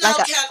 You know,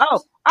 like yeah,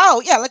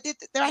 like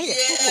right here.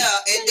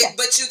 Yeah,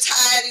 but you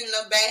tied in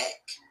the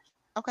back.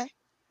 Okay.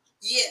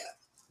 Yeah,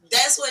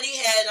 that's what he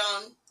had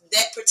on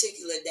that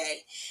particular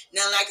day.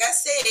 Now, like I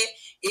said,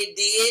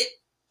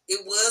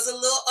 it was a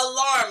little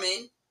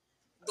alarming.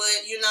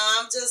 But, you know,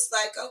 I'm just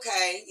like,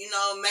 okay, you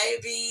know,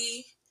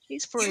 maybe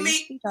he's free.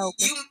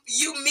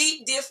 You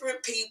meet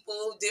different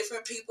people.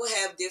 Different people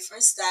have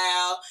different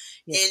style.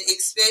 Yes. And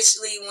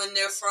especially when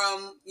they're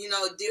from, you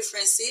know,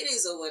 different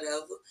cities or whatever.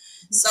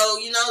 Mm-hmm. So,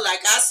 you know,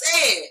 like I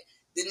said,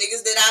 the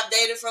niggas that I've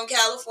dated from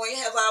California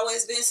have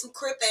always been some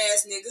crip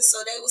ass niggas,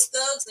 so they was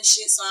thugs and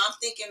shit. So I'm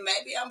thinking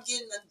maybe I'm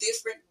getting a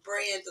different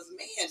brand of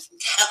man from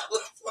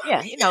California.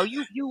 Yeah, you know,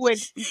 you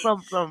went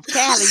from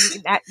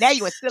Cali, now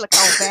you in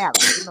Silicon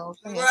Valley. You know what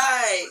I'm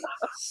saying?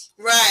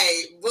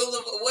 Right.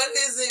 Boulevard. What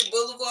is it?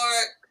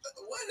 Boulevard.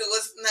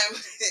 What's the name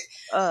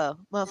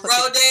of it?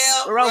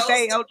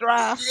 Rodeo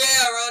Drive.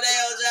 Yeah,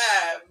 Rodeo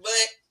Drive.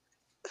 But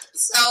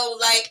so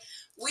like.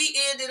 We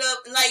ended up,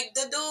 like,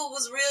 the dude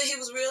was real, he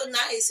was real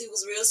nice, he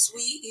was real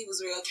sweet, he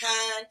was real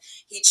kind,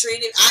 he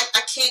treated,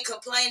 I can't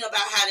complain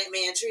about how that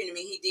man treated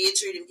me, he did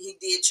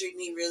treat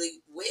me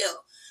really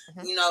well,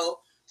 you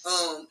know,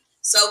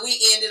 so we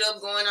ended up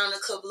going on a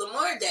couple of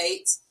more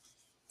dates,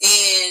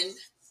 and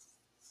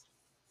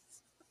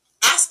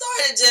I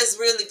started just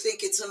really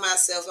thinking to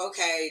myself,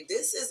 okay,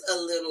 this is a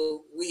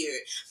little weird.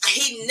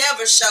 He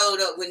never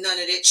showed up with none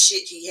of that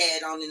shit he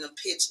had on in the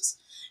pictures.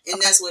 And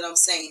that's what I'm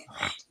saying.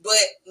 But,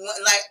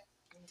 like,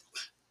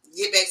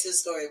 get back to the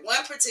story.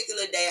 One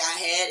particular day, I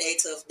had a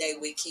tough day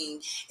with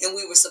King, and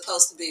we were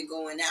supposed to be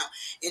going out.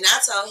 And I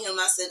told him,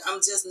 I said, I'm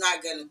just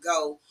not going to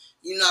go,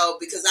 you know,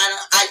 because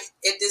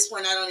at this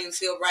point, I don't even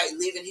feel right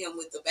leaving him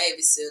with the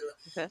babysitter.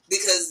 Okay.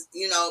 Because,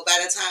 you know, by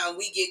the time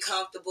we get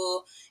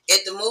comfortable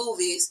at the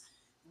movies,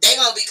 they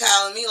going to be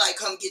calling me like,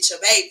 come get your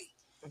baby.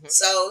 Mm-hmm.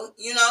 So,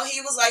 you know,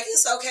 he was like,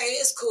 it's okay,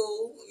 it's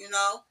cool, you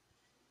know.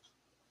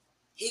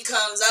 He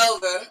comes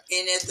over,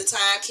 and at the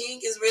time,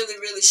 King is really,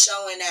 really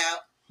showing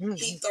out. Mm-hmm.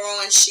 He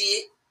throwing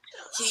shit.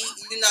 He,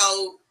 you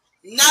know,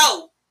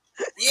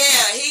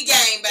 he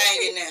gang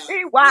banging now.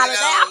 He wilding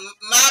out.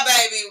 My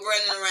baby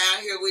running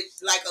around here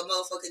with like a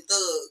motherfucking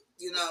thug,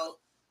 you know,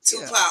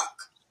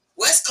 Tupac,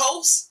 West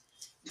Coast.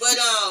 But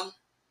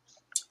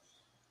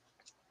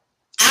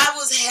I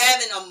was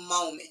having a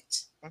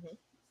moment. Mm-hmm.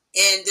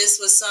 And this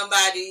was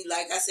somebody,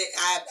 like I said,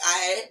 I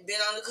had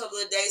been on a couple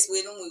of dates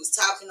with him. We was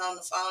talking on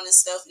the phone and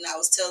stuff, and I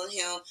was telling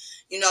him,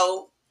 you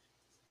know,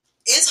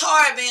 it's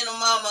hard being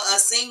a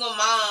single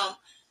mom,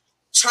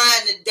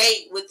 trying to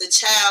date with a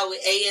child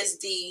with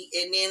ASD.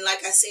 And then,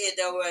 like I said,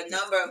 there were a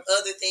number of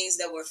other things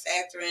that were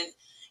factoring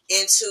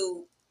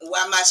into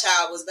why my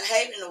child was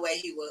behaving the way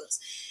he was.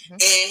 Mm-hmm.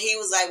 And he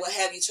was like, well,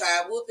 have you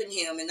tried whooping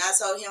him? And I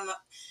told him,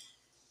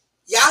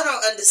 y'all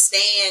don't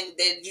understand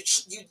that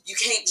you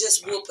can't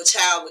just whoop a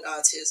child with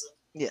autism.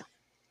 Yeah.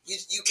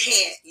 You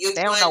can't.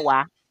 They don't know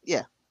why.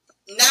 Yeah.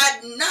 Not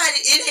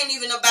it ain't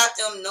even about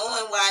them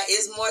knowing why.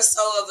 It's more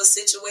so of a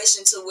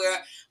situation to where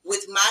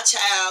with my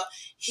child,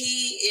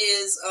 he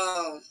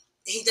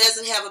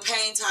doesn't have a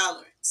pain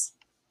tolerance.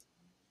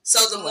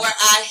 So the more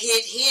I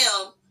hit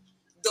him,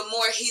 the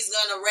more he's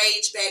gonna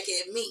rage back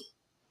at me.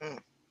 Mm.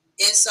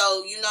 And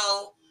so, you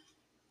know,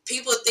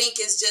 people think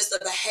it's just a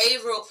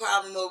behavioral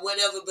problem or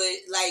whatever, but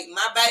like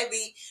my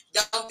baby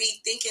don't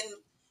be thinking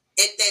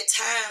at that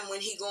time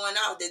when he going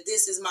off that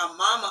this is my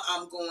mama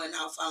I'm going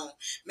off on.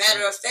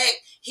 Matter of fact,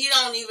 he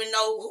don't even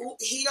know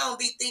he don't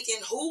be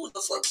thinking who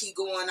the fuck he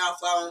going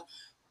off on.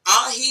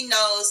 All he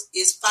knows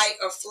is fight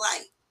or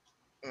flight.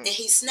 And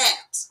he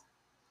snaps.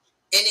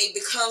 And it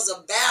becomes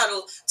a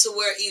battle to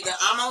where either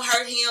I'm gonna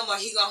hurt him or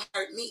he gonna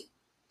hurt me.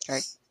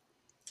 Okay.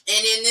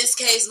 And in this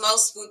case,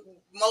 most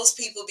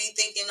people be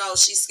thinking, oh,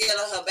 she's scared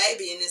of her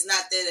baby, and it's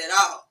not that at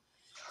all.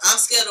 I'm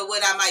scared of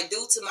what I might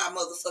do to my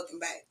motherfucking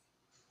baby.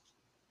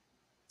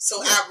 So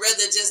I'd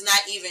rather just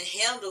not even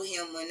handle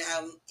him when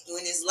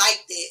it's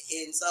like that.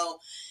 And so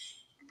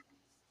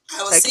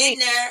I was sitting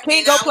there Can't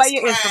and go I play was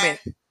your crying. instrument.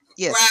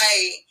 Yes.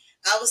 Right.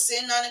 I was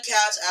sitting on the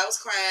couch, I was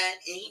crying,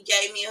 and he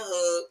gave me a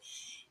hug,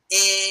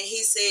 and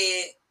he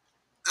said,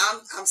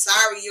 I'm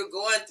sorry you're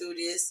going through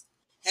this.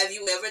 Have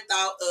you ever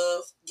thought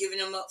of giving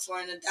him up for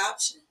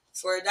adoption?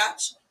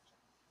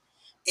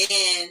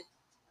 And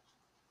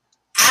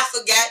I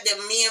forgot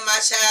that me and my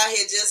child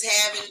had just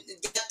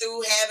got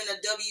through having a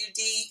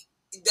WWE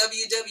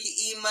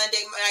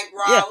Monday Night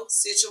Raw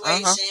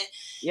situation.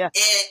 Yeah.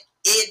 And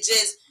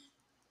it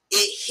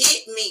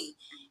hit me.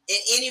 And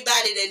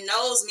anybody that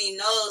knows me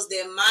knows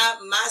that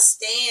my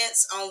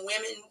stance on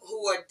women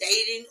who are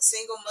dating,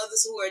 single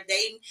mothers who are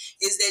dating,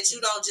 is that you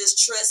don't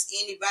just trust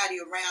anybody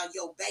around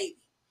your baby.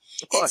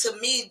 And to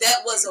me,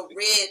 that was a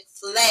red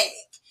flag.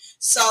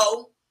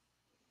 So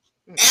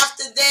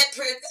after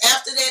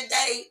that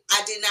day,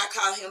 I did not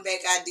call him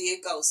back. I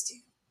did ghost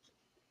him.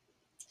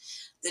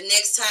 The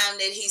next time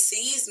that he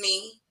sees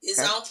me is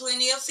on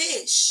Plenty of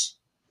Fish.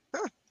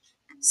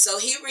 So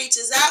he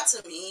reaches out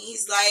to me.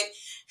 He's like,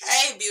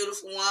 hey,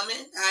 beautiful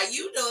woman, how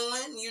you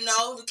doing? You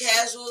know, the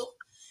casual.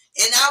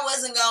 And I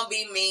wasn't going to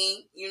be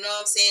mean, you know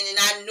what I'm saying? And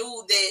I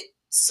knew that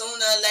sooner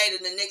or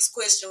later the next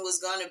question was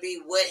going to be,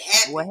 what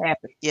happened? What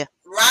happened? Yeah.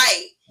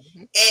 Right.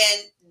 Mm-hmm.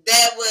 And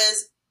that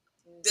was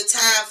the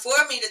time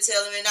for me to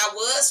tell him. And I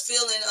was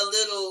feeling a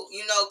little,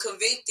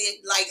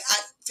 convicted, like I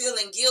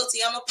feeling guilty.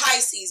 I'm a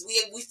Pisces.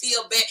 We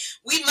feel bad.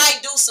 We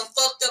might do some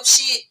fucked up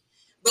shit,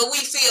 but we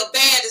feel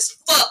bad as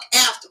fuck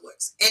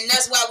afterwards. And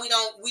that's why we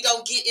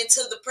don't get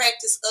into the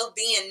practice of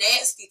being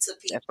nasty to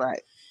people. That's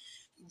right.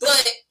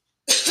 But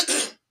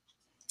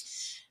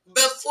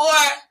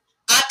before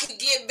I could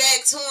get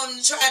back to him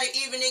to try to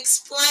even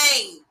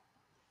explain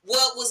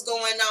what was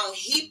going on,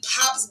 he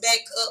pops back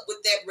up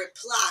with that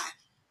reply.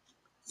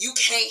 You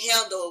can't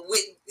handle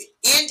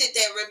ended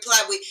that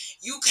reply with,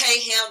 you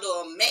can't handle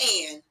a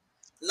man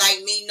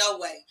like me, no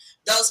way.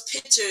 Those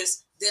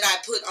pictures that I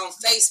put on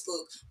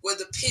Facebook were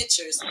the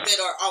pictures that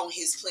are on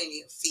his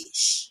Plenty of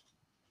Fish.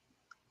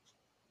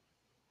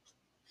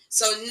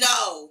 So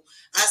no,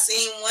 I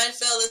seen one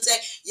fella say,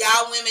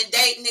 y'all women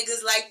date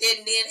niggas like that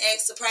and then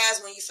act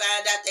surprised when you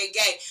find out they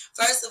gay.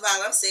 First of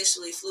all, I'm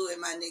sexually fluid,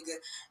 my nigga.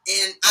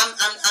 And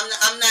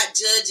I'm not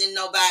judging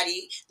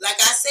nobody. Like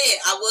I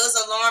said, I was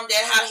alarmed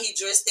at how he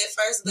dressed at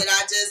first, but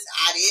I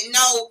didn't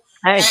know,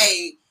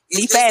 hey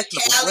is this a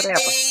Cali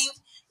thing?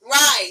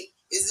 Right.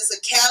 Is this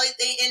a Cali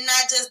thing? And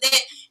not just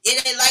that,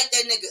 it ain't like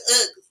that nigga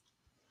ugly.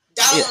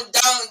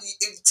 Don't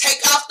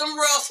take off them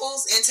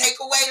ruffles and take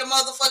away the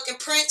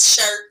motherfucking Prince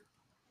shirt.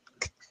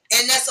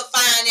 And that's a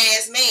fine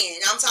ass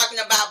man. I'm talking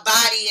about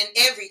body and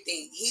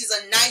everything. He's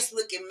a nice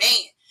looking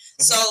man.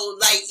 Mm-hmm. So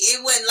like,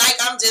 it wasn't like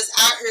I'm just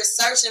out here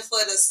searching for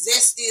the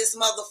zestiest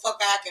motherfucker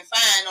I can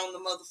find on the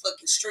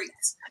motherfucking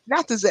streets.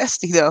 Not the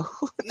zesty though.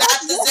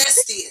 Not the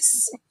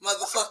zestiest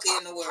motherfucker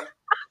in the world.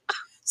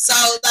 So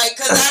like,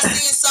 cause I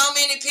seen so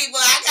many people,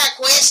 I got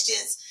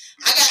questions,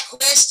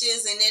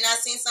 and then I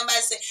seen somebody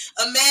say,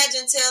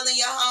 imagine telling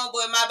your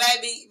homeboy, my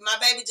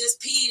baby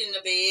just peed in the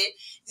bed.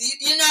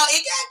 You know,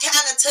 it got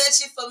kind of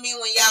touchy for me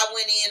when y'all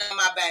went in on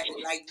my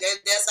baby. Like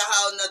that's a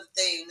whole nother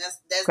thing. That's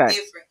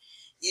different.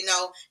 You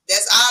know,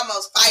 that's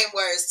almost fighting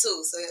words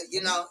too. So,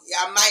 you know,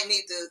 y'all might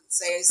need to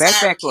say,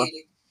 sorry,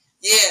 Kitty.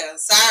 Yeah,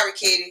 sorry,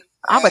 Kitty.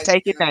 I'm going to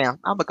take it down.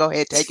 I'm going to go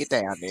ahead and take it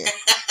down there.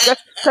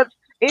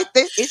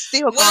 Because it's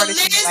still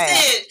garnishing. Well,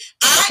 listen,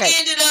 I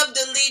ended up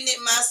deleting it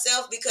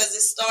myself because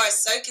it started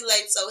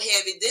circulating so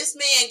heavy. This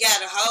man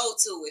got a hold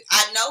to it.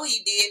 I know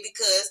he did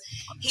because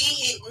he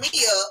hit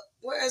me up.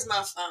 Where's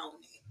my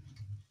phone?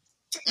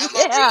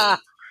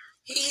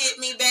 He hit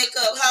me back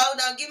up.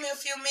 Hold on, give me a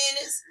few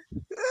minutes.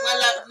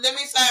 Let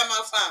me find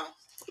my phone.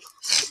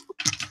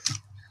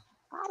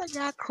 I done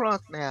got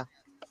crunk now.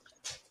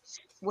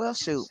 Well,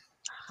 shoot.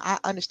 I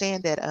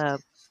understand that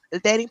the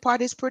dating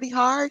part is pretty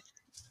hard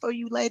for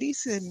you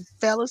ladies and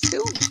fellas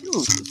too.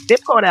 It's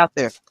difficult out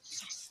there.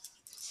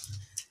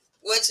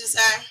 What you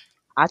say?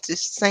 I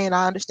just saying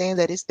I understand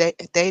that it's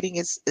dating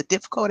is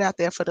difficult out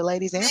there for the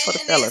ladies and for the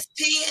fellas. It's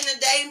pee in the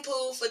dating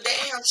pool for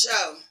damn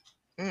show.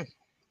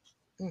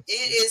 It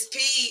is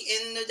pee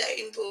in the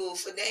dating pool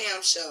for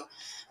damn show.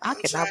 I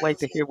cannot wait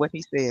to hear what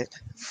he said.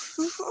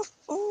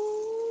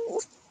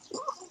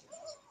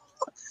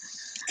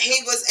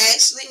 He was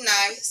actually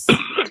nice.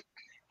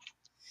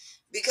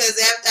 Because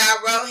after I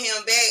wrote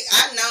him back,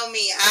 I know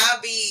me. I'll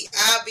be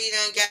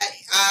done got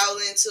all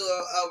into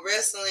a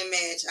wrestling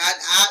match.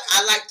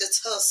 I like to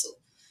tussle,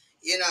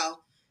 you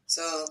know.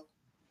 So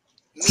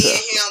me and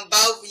him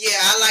both,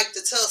 I like to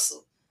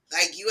tussle.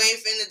 Like you ain't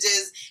finna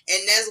just,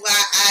 and that's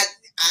why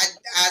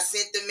I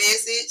sent the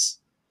message,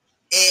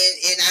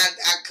 and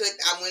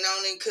I went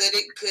on and cut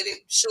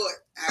it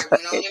short. I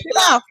went on and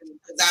blocked him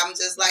because I'm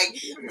just like,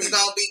 we're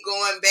gonna be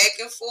going back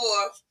and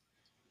forth.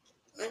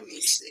 Let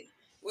me see.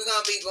 We're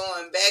going to be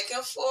going back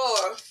and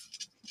forth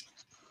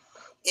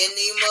in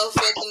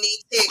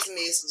these text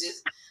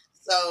messages.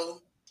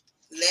 So,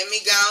 let me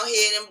go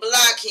ahead and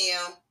block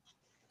him.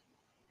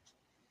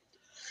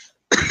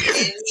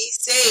 And he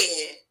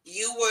said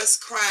you was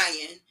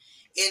crying,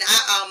 and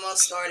I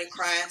almost started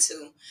crying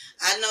too.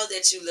 I know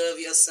that you love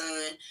your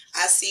son.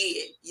 I see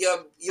it.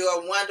 You're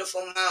a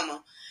wonderful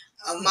mama.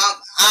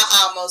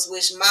 I almost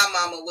wish my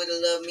mama would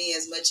have loved me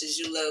as much as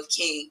you love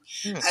King.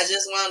 I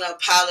just want to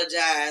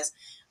apologize.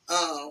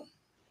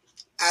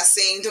 I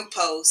seen the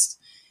post,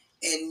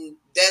 and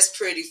that's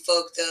pretty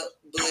fucked up,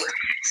 but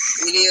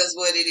it is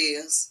what it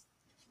is.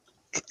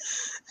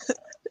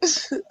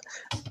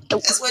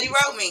 That's what he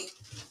wrote me.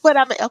 But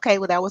I mean, okay,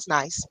 well, that was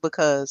nice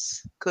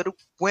because could have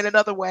went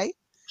another way.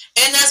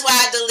 And that's why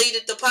I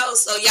deleted the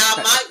post. So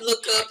y'all might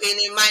look up and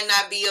it might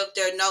not be up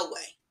there no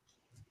way.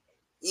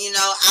 You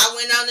know, I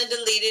went on and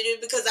deleted it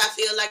because I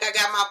feel like I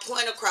got my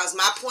point across.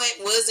 My point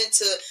wasn't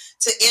to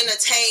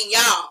entertain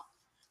y'all.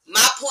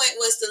 My point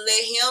was to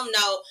let him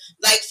know,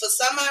 like, for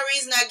some odd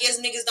reason, I guess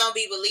niggas don't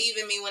be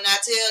believing me when I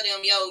tell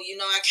them, yo, you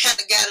know, I kind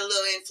of got a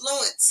little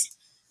influence,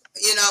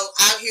 you know,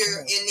 out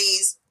here in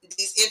these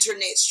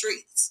internet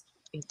streets.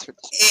 In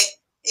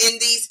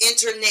these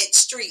internet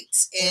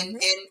streets.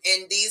 And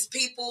these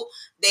people,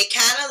 they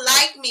kind of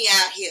like me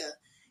out here.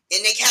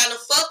 And they kind of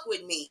fuck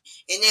with me.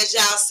 And as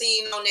y'all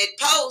seen on that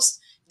post,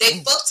 they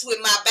fucks with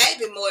my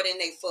baby more than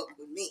they fuck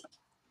with me.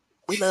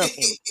 We love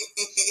him.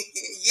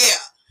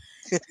 Yeah.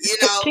 You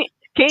know.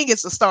 King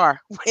is the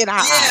star in our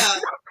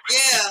eyes.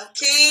 Yeah.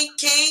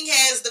 King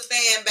has the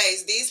fan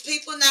base. These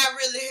people not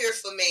really here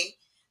for me.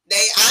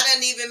 I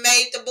done even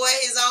made the boy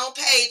his own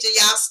page, and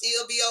y'all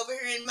still be over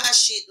here in my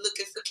shit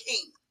looking for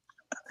King.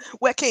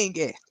 Where King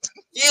at?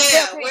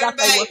 Yeah, where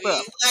baby?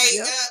 Like,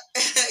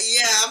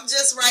 yeah, I'm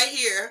just right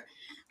here.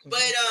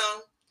 But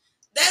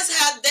that's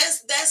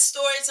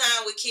story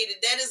time with Kitty.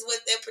 That is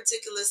what that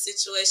particular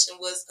situation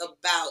was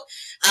about.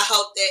 I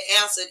hope that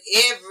answered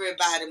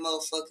everybody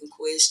motherfucking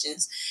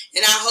questions,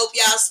 and I hope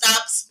y'all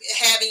stop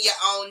having your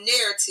own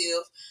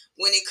narrative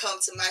when it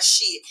comes to my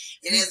shit.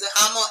 And as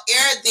I'm gonna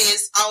air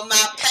this on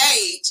my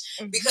page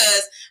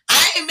because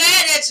I ain't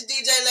mad at you,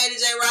 DJ Lady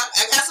J Rock.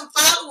 I got some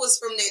followers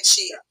from that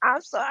shit.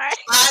 I'm sorry.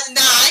 I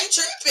ain't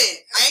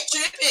tripping.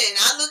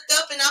 I looked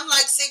up and I'm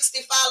like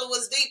 60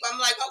 followers deep. I'm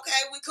like,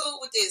 okay, we cool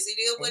with this. It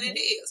is what it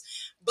is.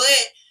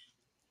 But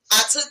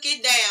I took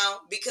it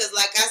down because,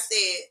 like I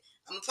said,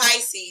 I'm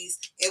Pisces,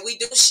 and we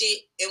do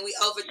shit and we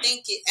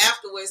overthink it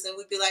afterwards, and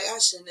we be like, I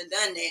shouldn't have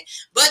done that.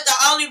 But the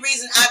only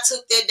reason I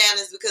took that down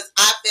is because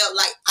I felt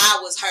like I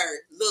was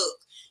hurt.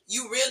 Look,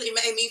 you really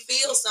made me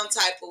feel some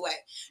type of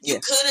way. You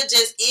could have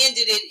just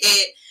ended it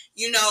at,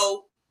 you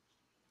know,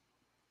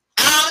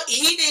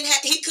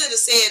 he could have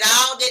said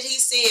all that he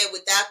said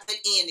without the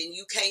ending.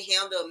 You can't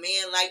handle a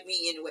man like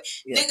me anyway.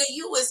 Nigga,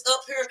 you was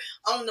up here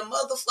on the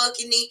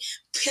motherfucking knee.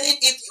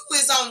 If you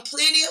was on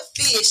Plenty of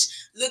Fish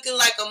looking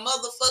like a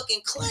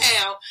motherfucking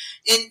clown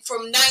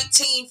from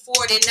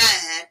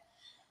 1949,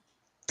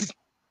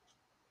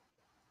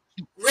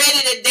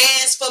 ready to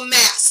dance for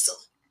Master.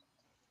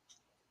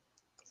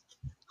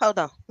 Hold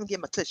on. Let me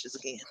get my tushes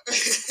again.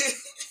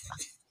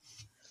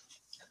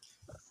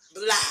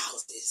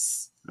 Blouses.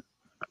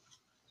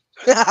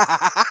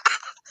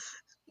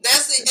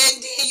 That's it.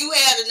 And then you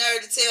had the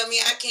nerve to tell me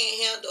I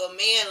can't handle a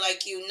man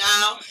like you.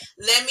 Now,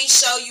 let me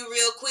show you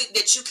real quick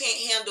that you can't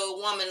handle a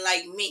woman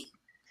like me.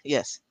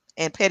 Yes.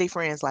 And petty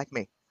friends like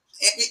me.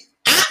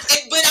 But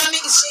I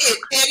mean, shit,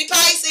 petty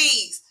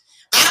Pisces.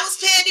 I was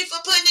petty for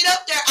putting it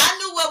up there. I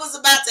knew what was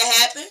about to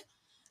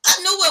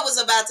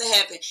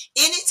happen.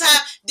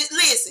 Anytime,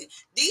 listen,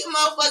 these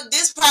motherfuckers,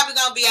 this probably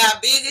going to be our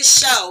biggest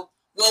show.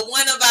 Well,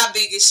 one of our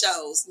biggest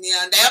shows. You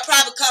know, they'll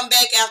probably come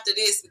back after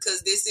this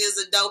because this is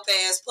a dope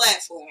ass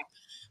platform.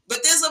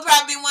 But this will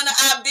probably be one of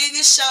our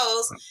biggest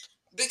shows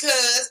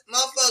because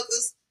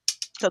motherfuckers.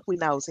 Because we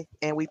nosy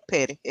and we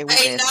petty. And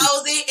they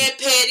nosy and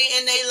petty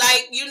and they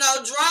like, you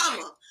know,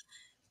 drama.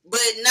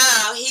 But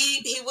nah,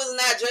 he was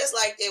not dressed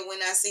like that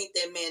when I seen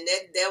that man.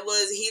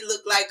 He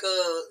looked like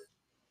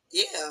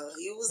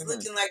he was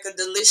looking like a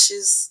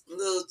delicious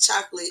little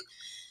chocolate.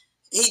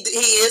 He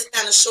is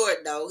kind of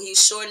short though.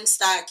 He's short and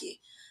stocky.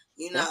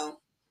 You know,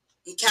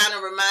 he kind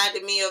of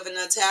reminded me of an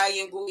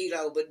Italian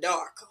Guido, but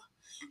darker.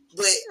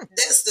 But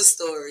that's the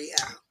story,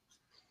 y'all.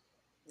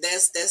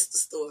 That's the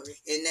story,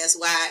 and that's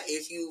why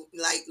if you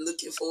like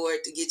looking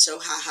forward to get your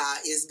haha,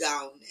 it's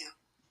gone now.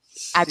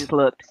 I just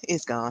looked.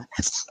 It's gone.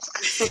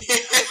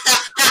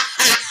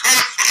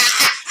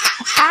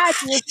 I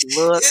just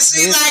looked. It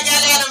seems like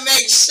I gotta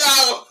make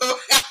sure.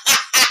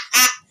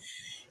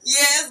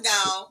 Yeah, it's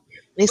gone.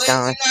 It's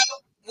gone. You know,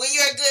 when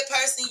you're a good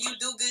person, you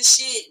do good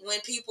shit when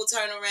people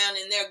turn around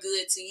and they're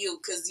good to you.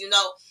 Because, you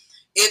know,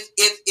 if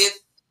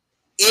it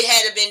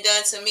had been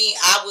done to me,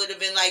 I would have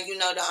been like, you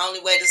know, the only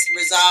way to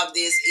resolve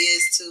this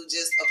is to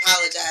just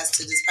apologize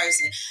to this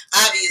person.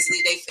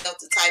 Obviously, they felt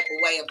the type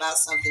of way about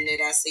something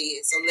that I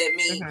said. So let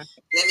me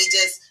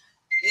just,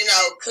 you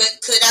know, cut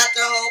out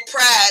the whole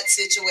pride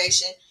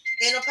situation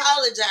and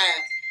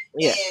apologize.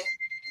 Yeah.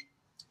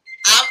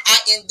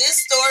 And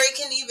this story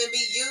can even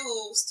be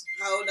used.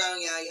 Hold on,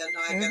 y'all. Y'all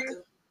know I got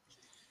to.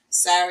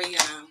 Sorry,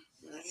 y'all.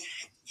 I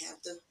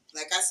have to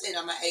Like I said,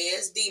 I'm an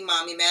ASD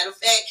mommy. Matter of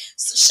fact,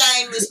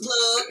 shameless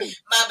plug.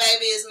 My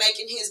baby is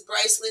making his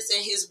bracelets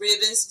and his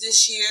ribbons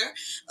this year.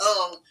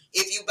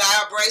 If you buy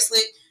a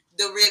bracelet,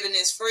 the ribbon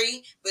is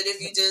free. But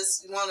if you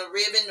just want a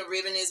ribbon, the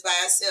ribbon is by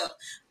itself.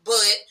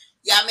 But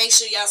y'all make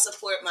sure y'all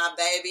support my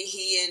baby.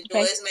 He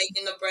enjoys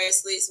making the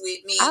bracelets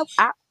with me.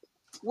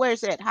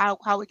 Where's that? How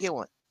we get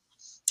one?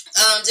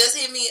 Just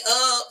hit me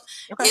up.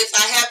 Okay. If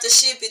I have to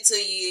ship it to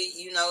you,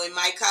 you know, it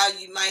might cost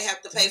you might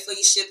have to pay for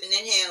your shipping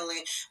and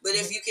handling. But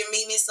if you can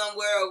meet me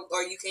somewhere,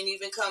 or you can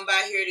even come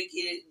by here to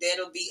get it,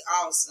 that'll be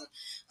awesome.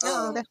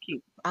 Oh, that's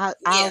cute.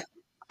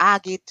 I'll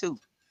get two.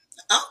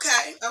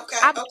 Okay.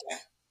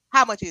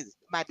 How much is it?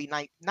 Might be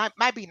 $19.99.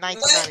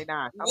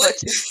 How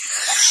much is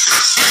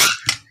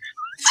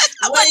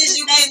what is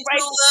you getting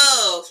through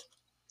love?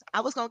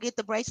 I was gonna get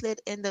the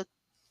bracelet and the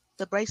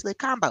bracelet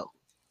combo.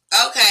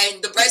 Okay,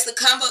 the bracelet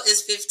combo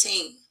is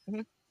 $15.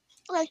 Mm-hmm.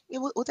 Okay, yeah,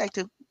 we'll take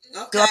two.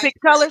 Okay. Do I pick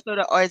colors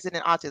or is it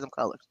in autism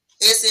colors?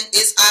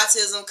 It's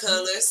autism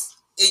colors.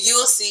 Mm-hmm.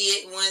 You'll see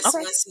it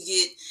once you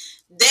get.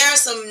 There are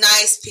some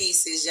nice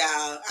pieces,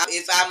 y'all.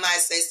 If I might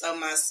say so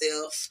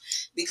myself,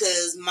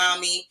 because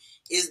mommy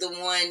is the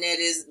one that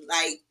is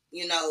like,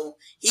 you know,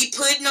 he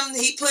put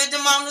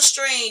them on the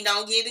string.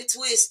 Don't get it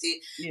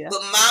twisted. Yeah.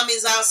 But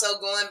mommy's also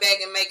going back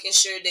and making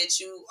sure that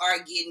you are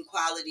getting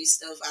quality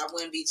stuff. I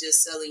wouldn't be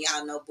just selling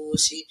y'all no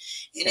bullshit.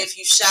 And if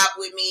you shop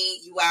with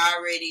me, you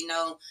already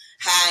know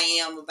how I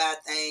am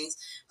about things.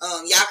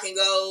 Y'all can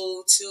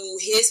go to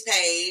his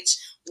page,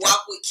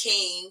 Walk with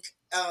King,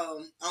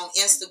 on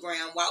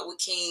Instagram, Walk with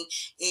King,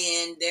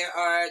 and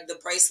the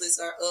bracelets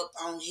are up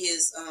on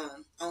his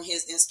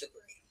Instagram.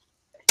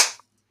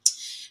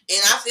 And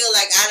I feel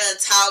like I done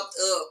talked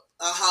up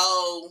a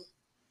whole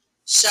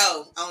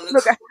show on the.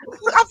 Look,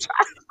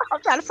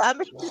 I'm trying to find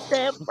me this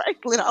damn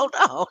bracelet. Hold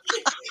on.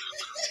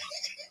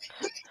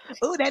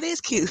 Oh, that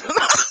is cute.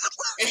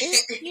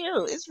 It's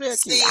cute. It's real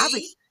cute.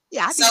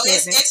 So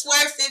it's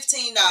worth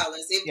 $15.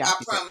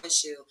 I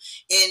promise you.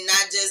 And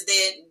not just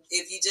that.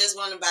 If you just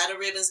want to buy the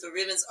ribbons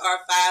are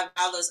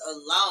 $5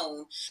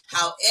 alone.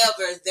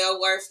 However, they're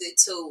worth it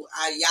too.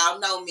 Y'all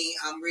know me.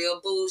 I'm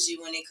real bougie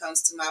when it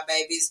comes to my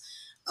babies.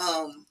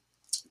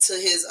 To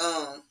his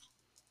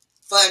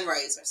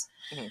fundraisers.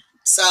 Mm-hmm.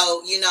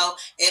 So, you know,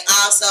 and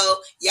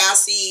also y'all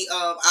see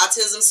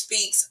Autism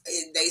Speaks,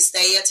 they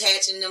stay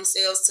attaching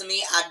themselves to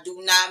me. I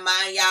do not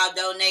mind y'all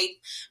donate,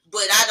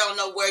 but I don't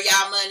know where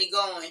y'all money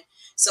going.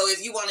 So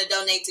if you want to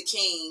donate to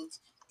King,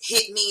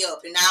 hit me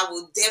up and I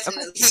will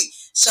definitely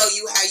show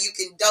you how you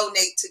can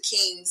donate to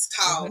King's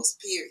cause.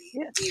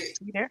 Mm-hmm. Period.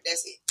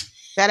 That's it.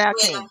 Shout out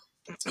King.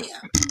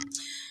 Yeah.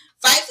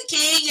 Fight for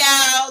King,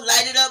 y'all.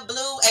 Light it up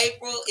blue.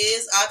 April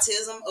is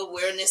Autism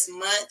Awareness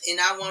Month, and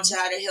I want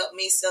y'all to help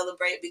me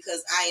celebrate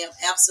because I am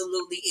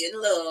absolutely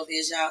in love,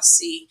 as y'all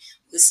see,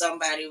 with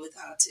somebody with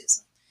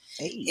autism.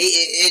 Hey.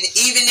 And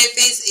even if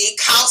it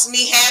costs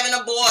me having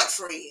a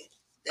boyfriend,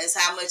 that's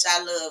how much I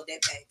love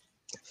that baby.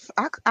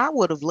 I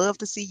would have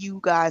loved to see you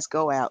guys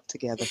go out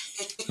together.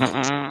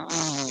 I'm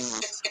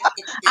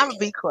gonna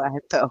be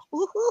quiet though.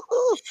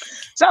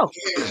 So,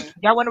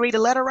 y'all want to read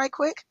a letter right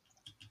quick?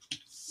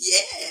 Yeah.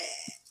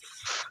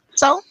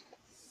 So,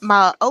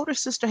 my older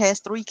sister has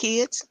 3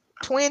 kids,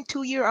 twin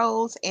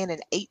 2-year-olds and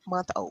an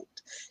 8-month-old.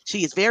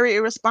 She is very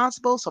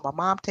irresponsible, so my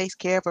mom takes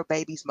care of her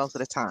babies most of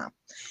the time.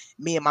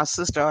 Me and my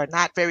sister are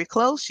not very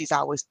close. She's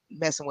always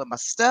messing with my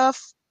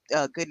stuff,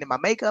 getting in my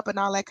makeup and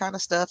all that kind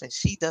of stuff, and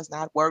she does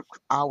not work,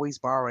 always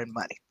borrowing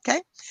money.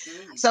 Okay?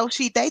 So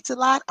she dates a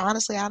lot.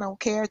 Honestly, I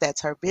don't care.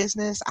 That's her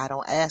business. I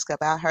don't ask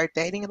about her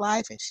dating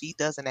life, and she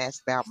doesn't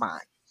ask about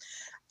mine.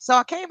 So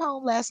I came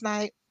home last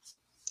night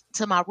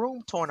to my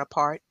room torn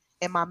apart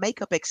and my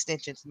makeup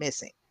extensions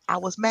missing. I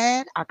was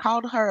mad. I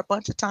called her a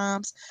bunch of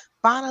times.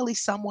 Finally,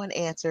 someone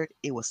answered.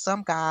 It was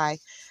some guy.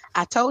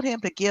 I told him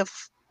to give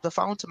the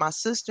phone to my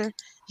sister.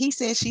 He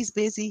said she's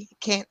busy,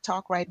 can't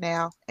talk right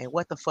now, and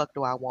what the fuck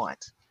do I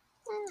want?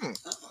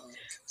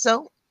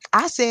 So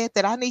I said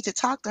that I need to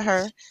talk to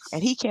her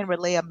and he can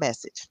relay a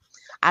message.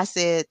 I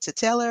said to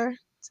tell her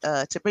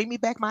to bring me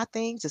back my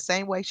things the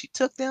same way she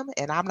took them,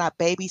 and I'm not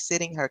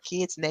babysitting her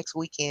kids next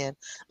weekend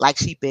like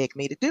she begged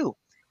me to do.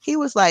 He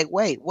was like,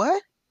 wait,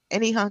 what?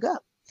 And he hung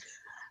up.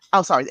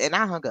 Oh, sorry. And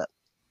I hung up.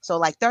 So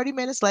like 30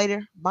 minutes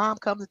later, mom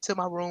comes into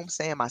my room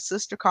saying my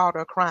sister called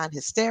her crying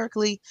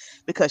hysterically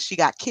because she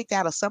got kicked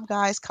out of some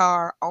guy's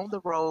car on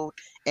the road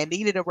and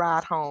needed a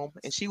ride home.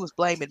 And she was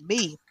blaming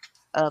me,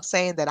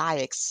 saying that I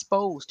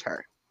exposed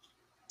her.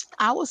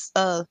 I was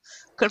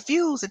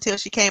confused until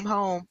she came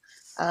home,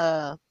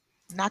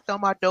 knocked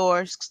on my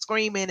door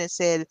screaming and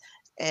said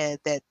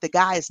that the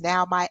guy is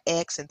now my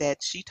ex and that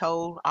she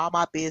told all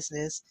my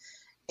business.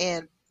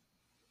 And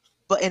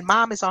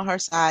mom is on her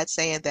side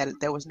saying that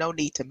there was no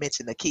need to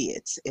mention the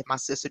kids if my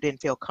sister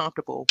didn't feel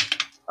comfortable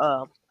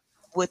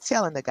with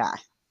telling the guy.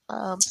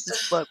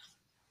 But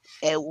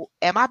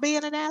am I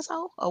being an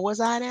asshole or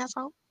was I an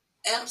asshole?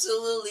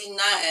 Absolutely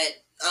not.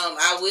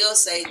 I will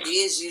say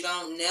this, you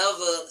don't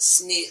never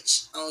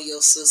snitch on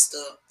your sister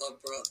or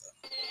brother.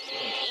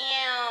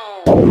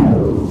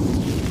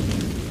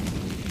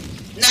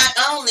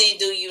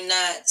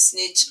 not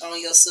snitch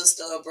on your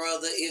sister or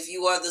brother. If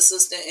you are the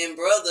sister and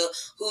brother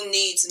who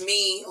needs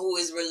me, who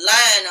is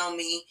relying on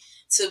me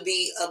to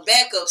be a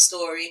backup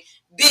story,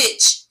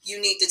 bitch,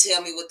 you need to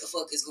tell me what the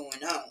fuck is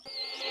going on.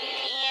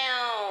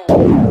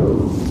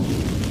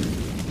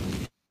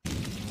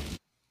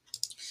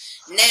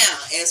 Now,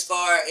 as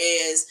far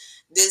as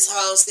this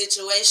whole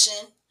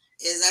situation,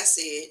 as I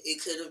said,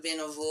 it could have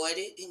been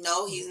avoided.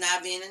 No, he's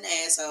not being an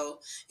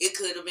asshole. It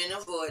could have been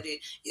avoided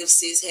if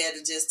sis had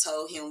just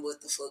told him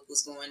what the fuck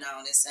was going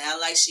on. It sounds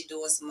like she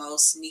doing some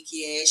old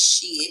sneaky ass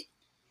shit.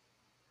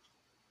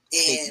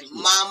 And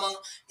mama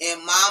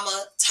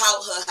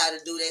taught her how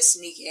to do that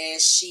sneaky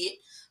ass shit.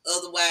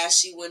 Otherwise,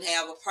 she wouldn't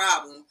have a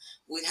problem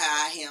with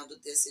how I handled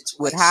this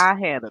situation. With how I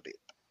handled it.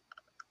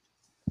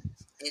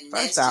 And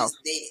First that's off,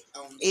 just that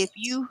on that. if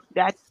you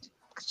got,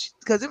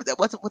 because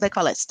what's what they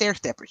call it, stair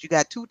steppers. You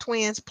got 2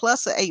 twins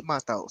plus an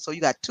 8-month-old. So you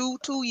got 2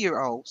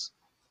 2-year-olds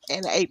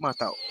and an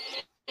 8-month-old.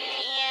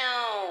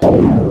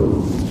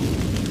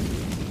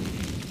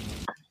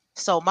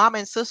 So mama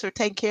and sister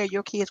taking care of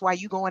your kids while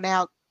you going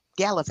out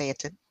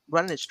gallivanting,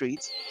 running the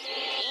streets.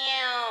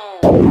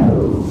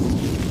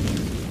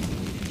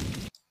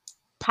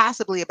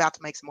 Possibly about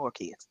to make some more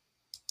kids.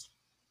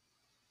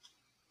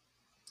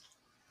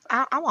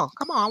 I want,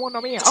 come on, I want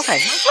no man.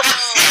 Okay.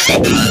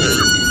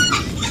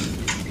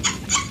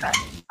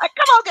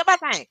 Come on, get my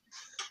thing.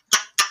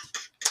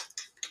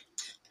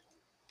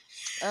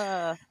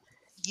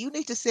 You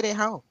need to sit at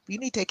home. You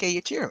need to take care of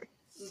your children.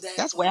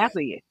 That's where I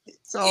see it.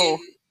 So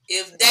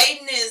if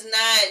dating is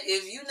not,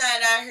 if you're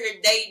not out here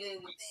dating,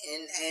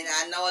 and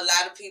I know a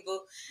lot of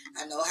people,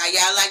 I know how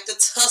y'all like to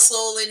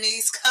tussle in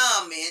these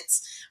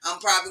comments. I'm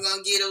probably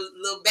gonna get a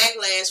little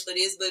backlash for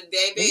this, but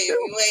baby,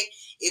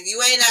 if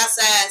you ain't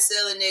outside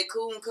selling that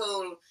coon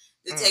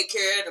to take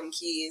care of them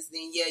kids,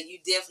 then yeah, you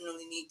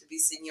definitely need to be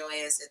sitting your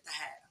ass at the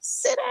house.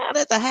 Sit down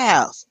at the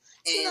house.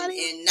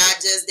 And not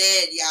just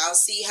that, y'all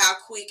see how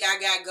quick I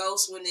got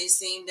ghosts when it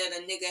seemed that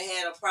a nigga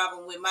had a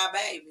problem with my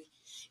baby.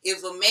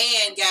 If a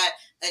man got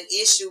an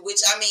issue, which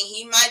I mean,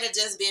 he might have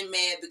just been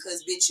mad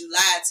because bitch, you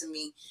lied to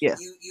me. Yeah.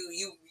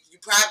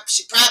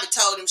 She probably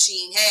told him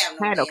she ain't have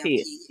no damn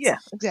kids. Yeah,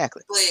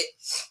 exactly. But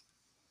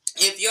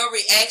if your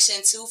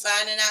reaction to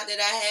finding out that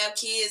I have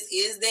kids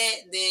is that,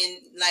 then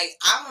like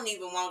I don't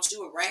even want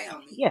you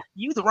around me. Yeah,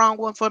 you the wrong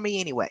one for me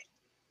anyway.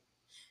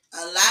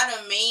 A lot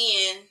of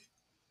men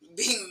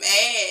be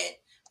mad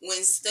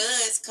when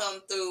studs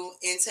come through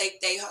and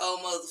take their whole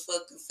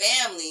motherfucking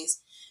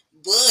families,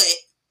 but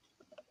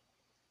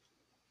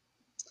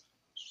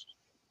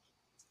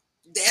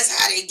that's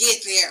how they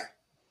get there.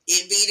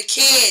 It be the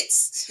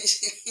kids.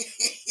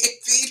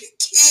 It be the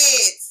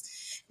kids.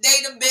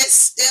 They the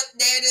best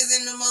stepdadders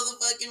in the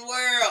motherfucking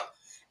world.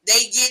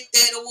 They get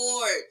that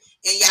award.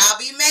 And y'all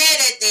be mad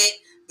at that.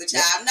 But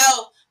y'all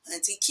know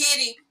Auntie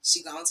Kitty,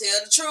 she gonna tell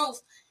the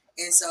truth.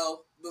 And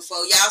so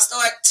before y'all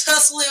start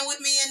tussling with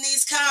me in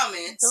these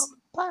comments.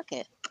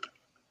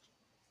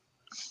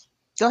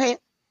 Go ahead.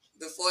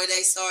 Before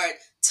they start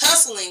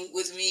tussling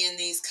with me in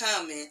these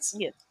comments,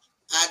 yeah.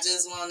 I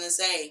just want to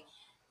say,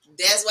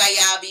 that's why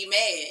y'all be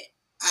mad.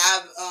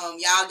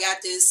 Y'all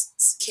got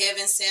this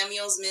Kevin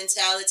Samuels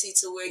mentality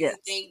to where you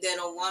think that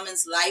a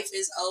woman's life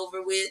is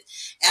over with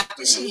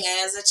after she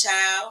has a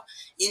child,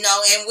 you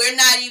know. And we're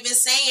not even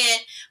saying,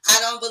 I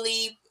don't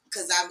believe,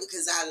 because I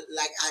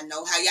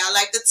know how y'all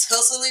like to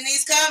tussle in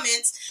these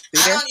comments.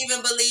 I don't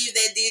even believe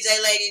that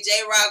DJ Lady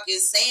J Rock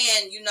is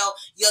saying, you know,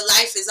 your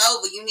life is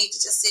over. You need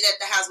to just sit at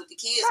the house with the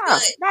kids. No,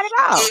 but not at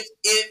all.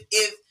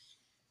 If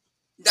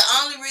the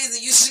only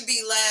reason you should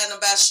be lying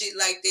about shit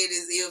like that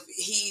is if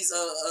he's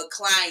a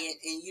client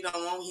and you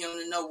don't want him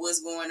to know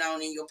what's going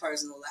on in your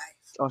personal life.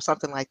 Or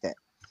something like that.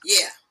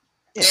 Yeah.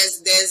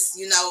 That's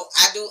you know,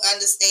 I do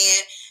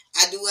understand.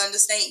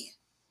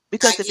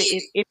 Because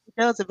if it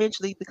does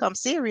eventually become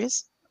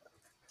serious,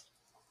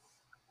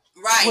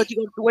 right? What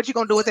you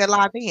gonna do with that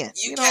live in?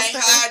 You can't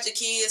hide your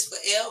kids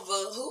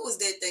forever. Who was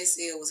that they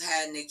said was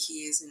hiding their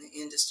kids in the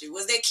industry?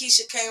 Was that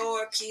Keisha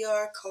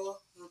Kiara Cole?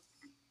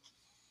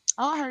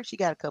 Oh, I heard she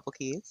got a couple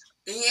kids.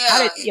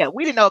 Yeah,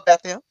 we didn't know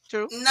about them.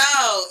 True.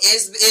 No,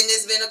 there's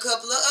been a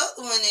couple of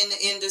other ones in the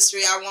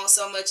industry. I won't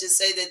so much as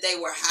say that they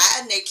were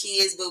hiding their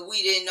kids, but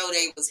we didn't know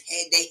they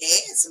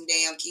had some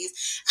damn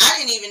kids. I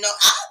didn't even know.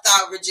 I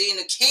thought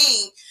Regina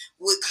King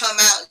would come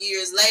out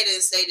years later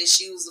and say that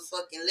she was a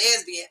fucking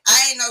lesbian.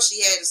 I didn't know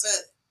she had a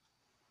son.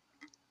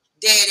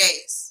 Dead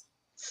ass.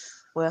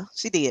 Well,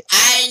 she did.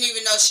 I didn't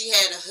even know she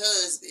had a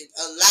husband,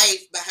 a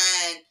life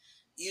behind,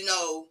 you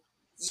know.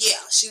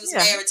 Yeah, she was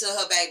married to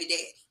her baby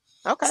daddy.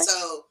 Okay.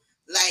 So,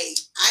 like,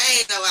 I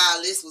ain't know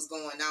all this was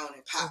going on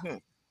in pop. Mm-hmm.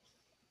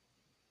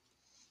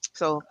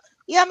 So,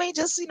 yeah, I mean,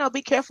 just, you know,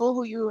 be careful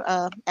who you're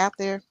out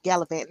there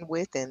gallivanting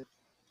with. And,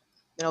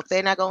 you know, if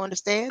they're not going to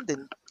understand,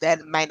 then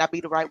that might not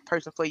be the right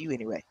person for you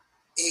anyway.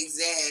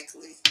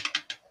 Exactly.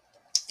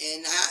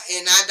 And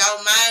I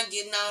don't mind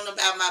getting on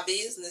about my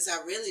business.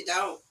 I really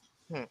don't.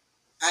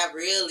 I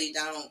really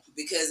don't.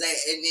 Because,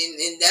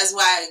 and that's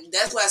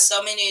why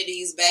so many of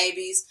these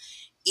babies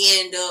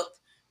end up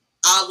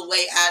all the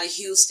way out of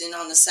Houston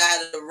on the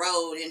side of the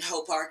road in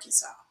Hope,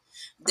 Arkansas.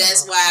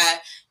 That's why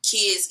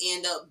kids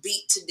end up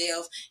beat to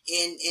death,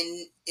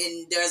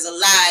 and there's a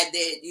lie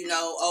that, you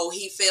know, oh,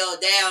 he fell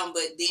down,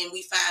 but then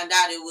we find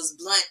out it was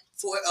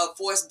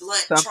forced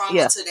blunt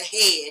trauma to the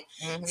head.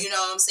 You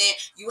know what I'm saying?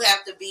 You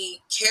have to be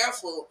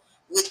careful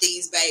with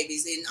these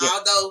babies, and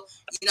although,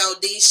 you know,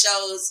 these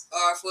shows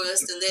are for us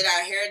to let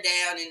our hair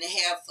down and to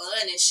have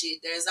fun and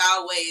shit, there's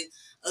always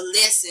a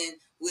lesson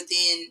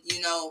within,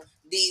 you know,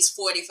 these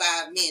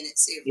 45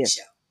 minutes every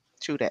show.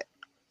 True that.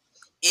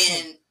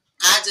 And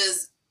I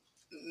just,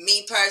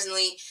 me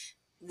personally,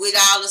 with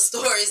all the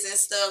stories and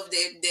stuff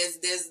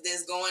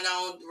that's going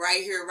on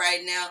right here,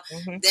 right now,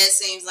 that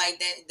seems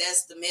like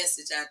that's the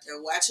message out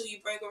there. Watch who you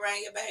bring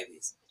around your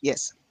babies.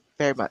 Yes,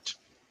 very much.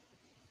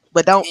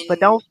 But don't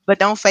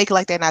fake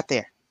like they're not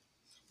there.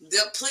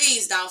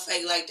 Please don't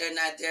fake like they're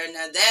not there.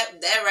 Now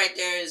that right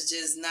there is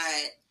just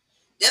not,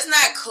 that's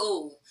not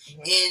cool.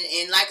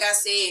 And like I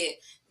said,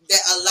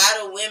 that a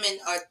lot of women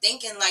are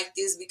thinking like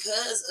this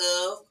because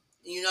of,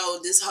 you know,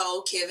 this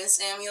whole Kevin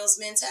Samuels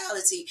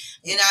mentality.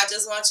 And I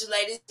just want you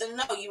ladies to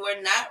know, you are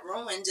not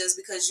ruined just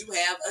because you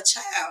have a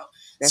child.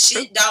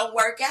 Shit don't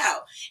work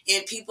out,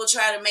 and people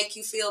try to make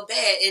you feel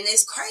bad. And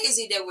it's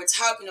crazy that we're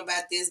talking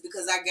about this,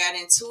 because I got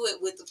into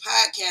it with the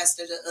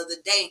podcaster the other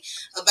day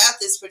about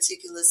this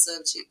particular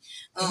subject.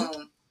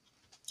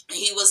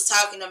 He was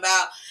talking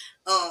about,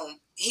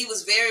 he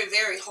was very,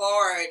 very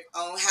hard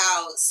on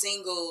how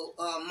single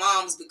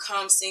moms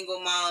become single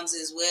moms,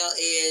 as well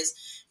as,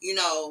 you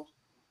know,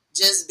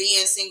 just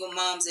being single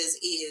moms as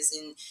is.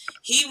 And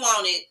he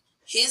wanted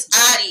his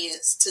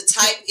audience to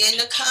type in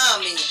the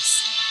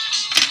comments.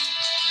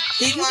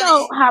 Do you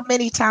know how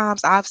many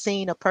times I've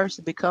seen a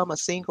person become a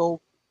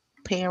single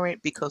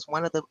parent because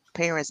one of the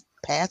parents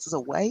passes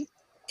away?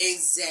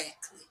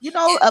 Exactly. You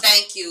know,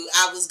 thank you.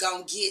 I was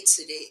gonna get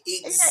to that.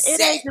 Exactly.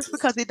 It ain't just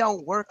because it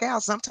don't work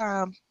out.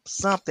 Sometimes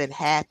something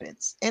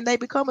happens, and they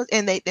become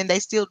and they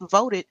still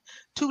devoted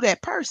to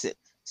that person.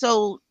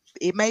 So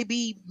it may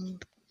be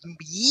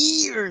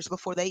years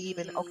before they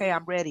even okay,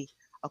 I'm ready.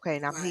 Okay,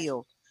 and I'm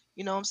healed.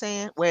 You know what I'm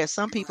saying? Whereas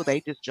some people,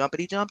 they just jump.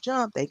 They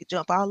can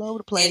jump all over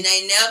the place. And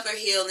they never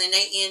heal, and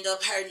they end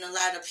up hurting a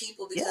lot of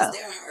people because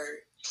they're hurt.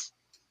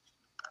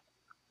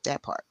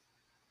 That part.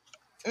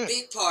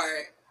 Big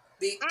part.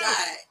 Big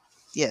dot.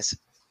 Yes.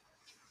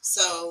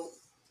 So,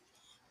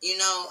 you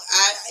know,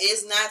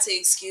 it's not to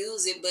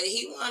excuse it, but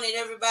he wanted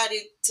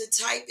everybody to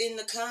type in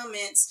the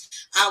comments,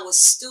 I was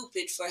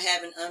stupid for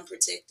having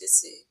unprotected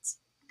sex.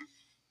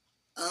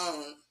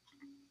 I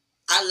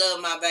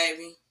love my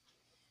baby.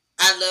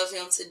 I love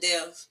him to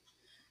death.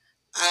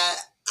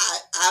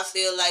 I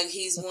feel like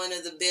he's one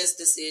of the best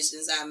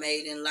decisions I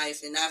made in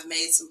life, and I've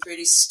made some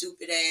pretty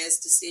stupid ass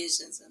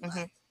decisions in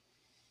life.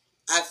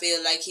 I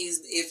feel like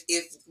he's,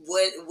 if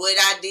what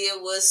I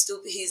did was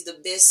stupid, he's the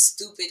best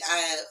stupid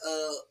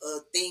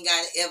thing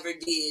I ever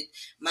did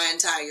my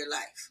entire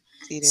life.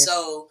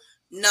 So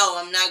no,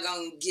 I'm not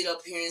gonna get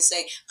up here and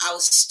say I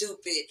was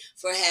stupid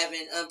for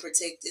having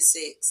unprotected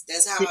sex.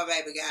 That's how my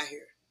baby got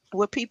here.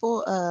 Were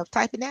people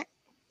typing that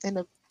in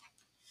the?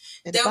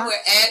 There were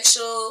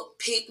actual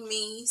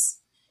pick-me's.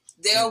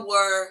 There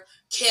were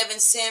Kevin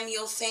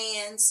Samuel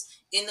fans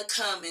in the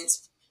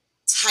comments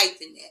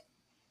typing that.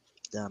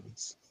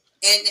 Dummies.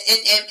 And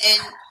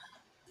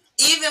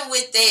even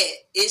with that,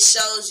 it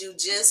shows you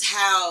just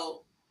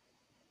how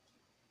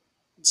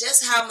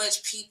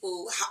much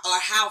people, or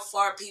how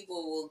far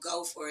people will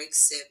go for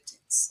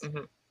acceptance.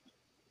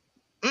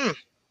 And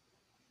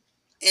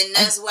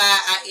that's why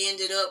I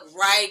ended up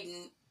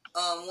writing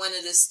one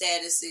of the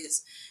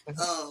statuses.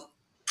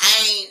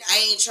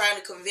 I ain't trying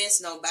to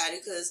convince nobody,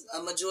 because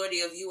a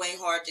majority of you ain't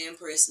hard to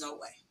impress no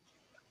way.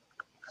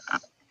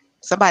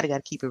 Somebody got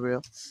to keep it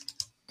real.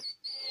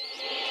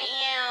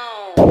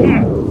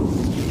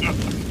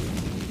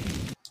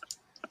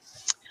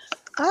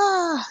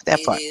 That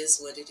part. It is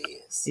what it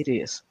is. It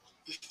is.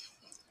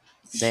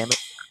 Damn it.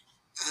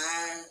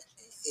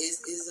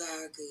 It's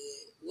all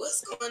good.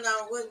 What's going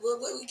on? What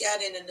we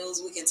got in the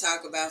news we can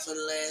talk about for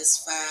the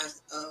last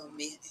 5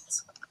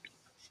 minutes?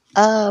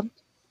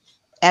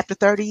 After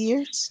 30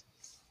 years,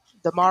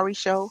 the Maury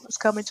show is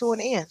coming to an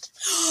end.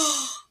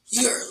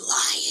 You're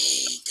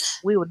lying.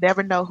 We will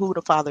never know who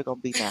the father gonna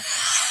be now.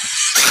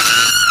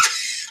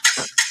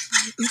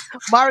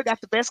 Maury got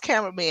the best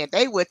cameraman.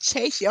 They would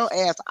chase your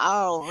ass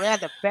all around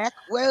the back.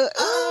 Well,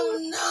 oh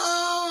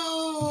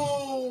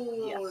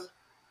no. Yeah.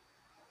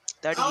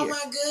 30 oh years.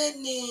 My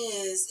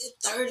goodness.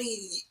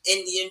 30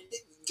 and you,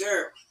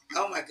 girl.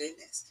 Oh my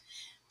goodness.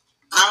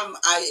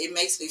 It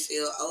makes me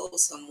feel old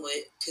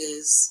somewhat,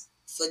 because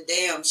for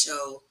damn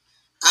show,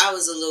 I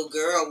was a little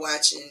girl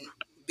watching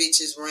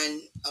bitches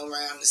run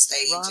around the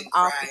stage and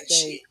cry and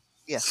shit.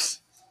 Yeah.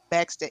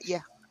 Backstage.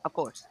 Yeah. Of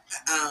course.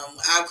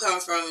 I come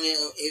from,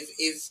 if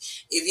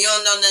you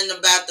don't know nothing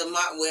about the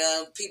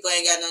well, people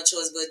ain't got no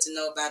choice but to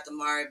know about the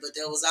Mari. But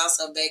there was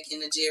also back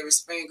in the Jerry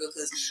Springer,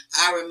 because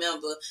I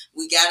remember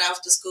we got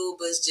off the school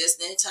bus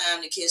just in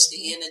time to catch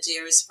the end of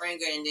Jerry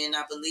Springer, and then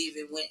I believe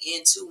it went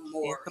into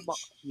Maury.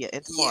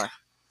 Into Maury.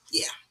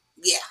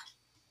 Yeah.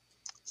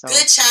 So,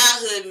 good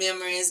childhood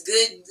memories.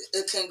 Good.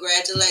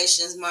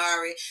 Congratulations,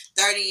 Mari.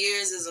 30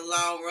 years is a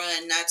long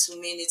run. Not too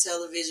many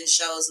television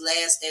shows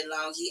last that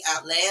long. He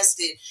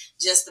outlasted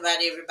just about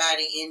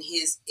everybody in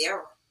his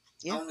era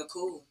on the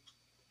cool.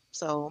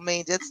 So I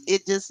mean,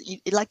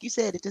 like you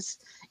said, it's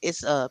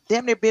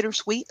damn near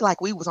bittersweet.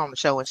 Like we was on the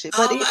show and shit.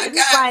 But oh my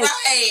God, like,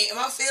 right?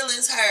 My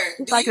feelings hurt.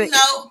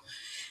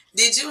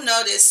 Did you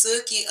know that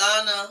Suki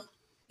Anna?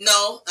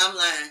 No, I'm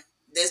lying.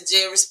 That's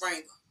Jerry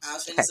Springer. I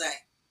was finna say.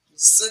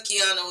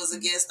 Sukiana was a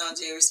guest on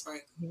Jerry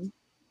Springer. Mm-hmm.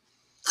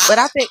 But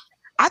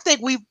I think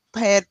we've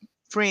had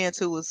friends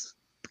who was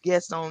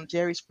guests on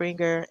Jerry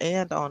Springer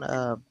and on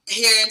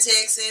here in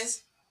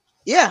Texas.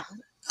 Yeah.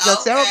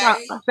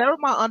 Several of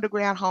my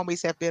underground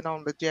homies have been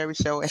on the Jerry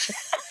show and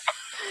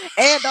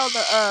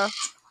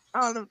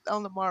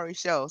on the Maury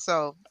show.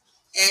 So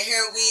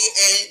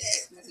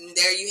and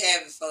there you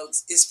have it,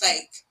 folks. It's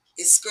fake.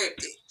 It's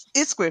scripted.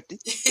 It's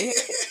scripted.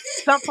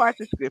 Some parts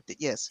are scripted,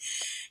 yes.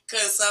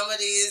 Cause some of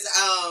these,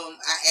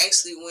 I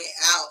actually went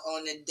out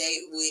on a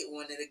date with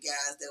one of the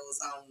guys that was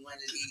on one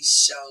of these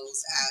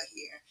shows out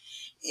here,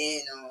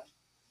 and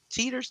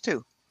cheaters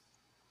too.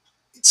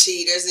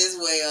 Cheaters as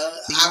well.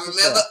 I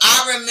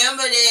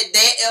remember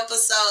that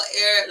episode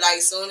aired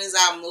like soon as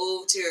I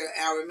moved here.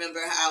 I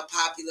remember how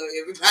popular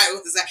everybody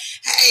was like,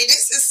 "Hey,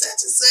 this is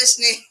such and such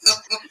name."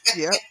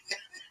 Yep.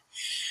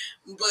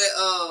 But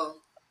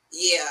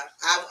yeah,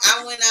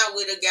 I went out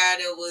with a guy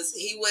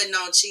he wasn't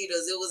on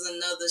Cheaters. It was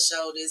another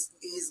show.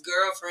 His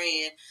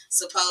girlfriend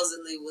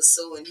supposedly was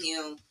suing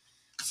him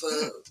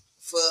for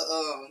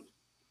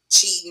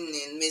cheating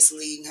and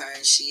misleading her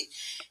and shit.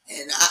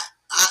 And I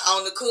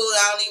on the cool,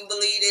 I don't even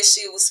believe that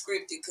shit was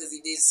scripted because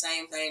he did the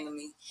same thing to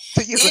me.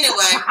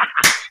 Anyway,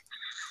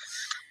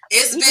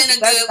 it's been a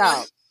good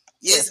one.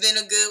 It's been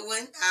a good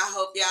one. I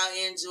hope y'all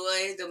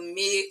enjoy the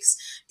mix.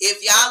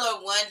 If y'all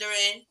are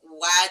wondering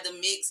why the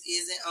mix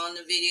isn't on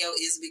the video,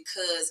 is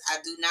because I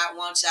do not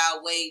want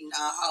y'all waiting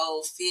a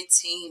whole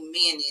 15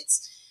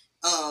 minutes.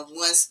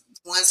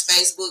 Once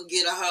Facebook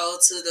get a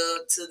hold to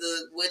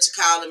the what you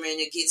call them and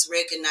it gets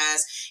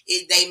recognized,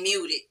 they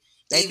mute it.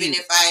 Even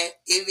if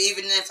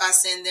I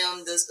send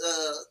them the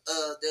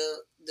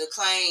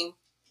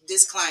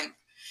disclaimer.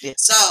 Yeah.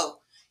 So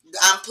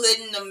I'm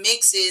putting the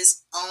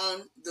mixes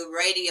on the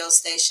radio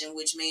station,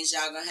 which means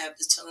y'all gonna have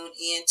to tune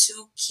in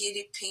to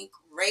Kitty Pink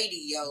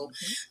Radio.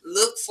 Mm-hmm.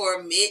 Look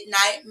for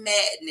Midnight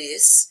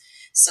Madness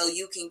so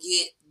you can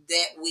get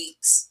that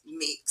week's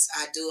mix.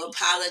 I do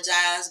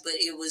apologize, but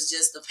it was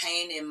just a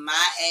pain in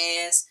my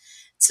ass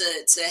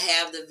to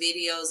have the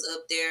videos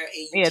up there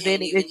and you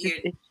can't even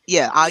hear.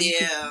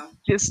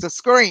 Just the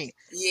screen.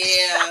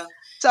 Yeah.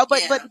 So,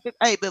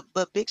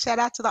 but big shout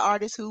out to the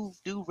artists who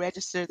do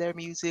register their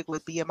music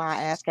with BMI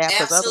ASCAP,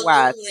 because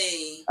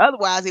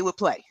otherwise it would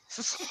play.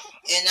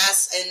 and I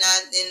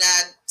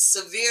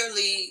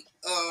severely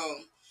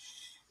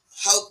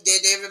hope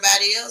that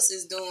everybody else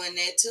is doing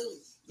that too.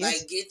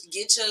 Yes. Like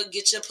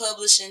get your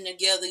publishing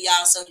together,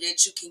 y'all, so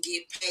that you can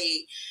get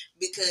paid,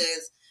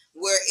 because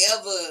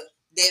wherever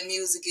that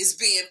music is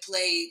being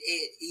played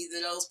at,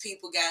 either those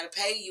people gotta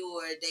pay you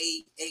or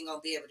they ain't gonna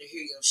be able to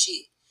hear your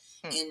shit.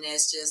 And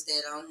that's just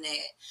that on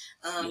that.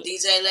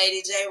 DJ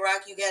Lady J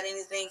Rock, you got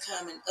anything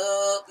coming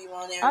up? You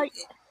want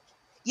everything?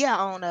 Yeah,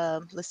 on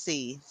let's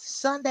see,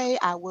 Sunday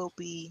I will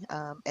be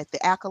at the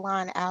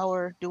Alkaline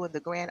Hour doing the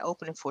grand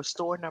opening for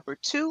store number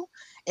 2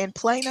 in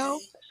Plano.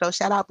 Okay. So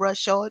shout out Brush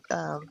Short.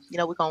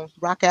 We're gonna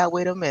rock out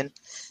with them and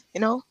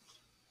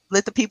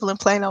let the people in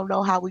Plano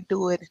know how we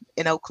do it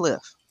in Oak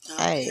Cliff.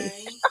 Okay,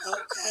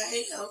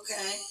 hey.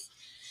 okay.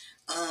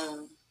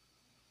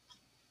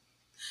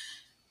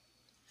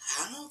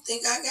 I don't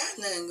think I got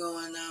nothing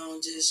going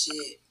on just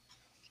yet.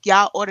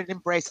 Y'all ordered them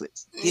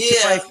bracelets. Get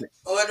your bracelet.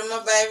 Order my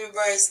baby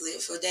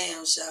bracelet for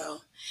damn sure.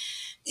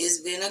 It's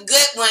been a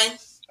good one.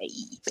 Hey,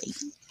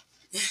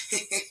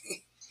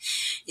 baby.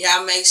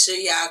 Y'all make sure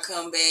y'all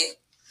come back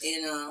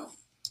and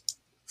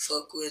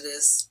fuck with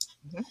us.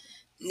 Mm-hmm.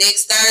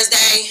 Next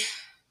Thursday,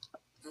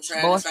 I'm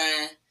trying to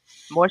find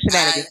more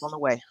shenanigans on the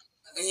way.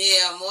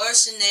 Yeah, more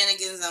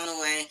shenanigans on the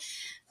way.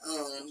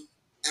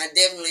 I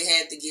definitely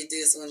had to get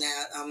this one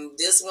out.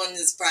 This one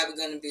is probably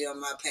going to be on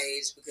my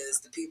page because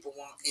the people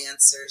want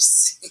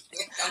answers.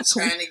 I'm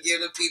trying to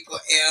give the people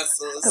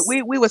answers.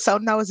 We were so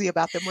nosy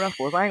about them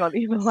ruffles. I ain't gonna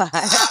even lie.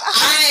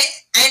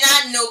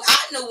 I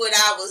knew what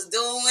I was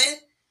doing.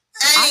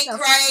 I ain't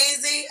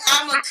crazy.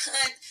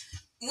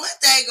 One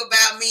thing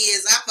about me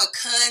is I'm a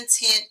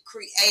content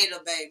creator,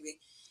 baby.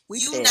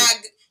 You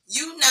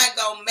not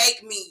gonna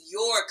make me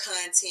your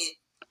content.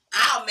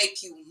 I'll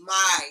make you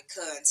my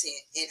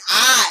content, and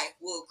I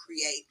will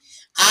create.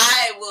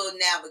 I will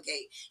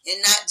navigate,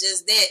 and not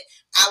just that.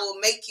 I will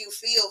make you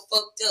feel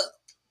fucked up.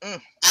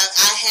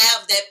 I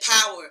have that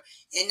power,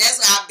 and that's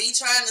why I be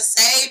trying to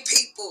save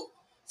people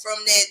from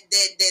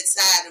that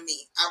side of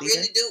me. I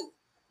really do,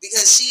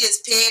 because she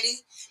is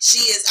petty. She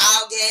is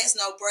all gas,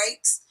 no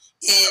brakes,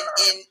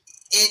 and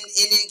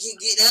it can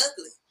get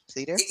ugly.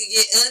 It can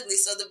get ugly.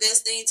 So the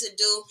best thing to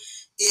do,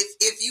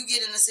 if you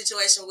get in a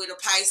situation with a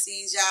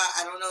Pisces, y'all,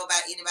 I don't know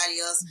about anybody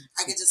else.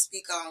 I can just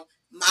speak on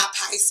my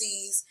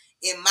Pisces.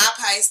 In my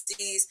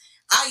Pisces,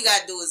 all you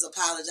gotta do is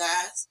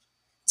apologize.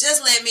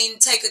 Just let me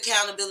take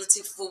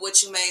accountability for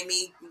what you made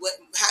me,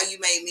 how you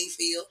made me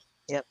feel.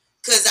 Yep.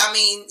 Cause I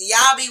mean,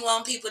 y'all be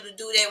wanting people to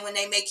do that when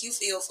they make you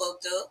feel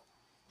fucked up,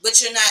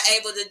 but you're not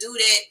able to do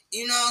that.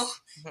 You know,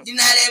 you're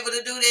not able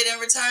to do that in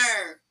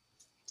return.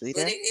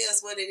 But it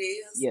is what it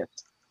is. Yes.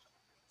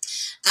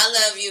 I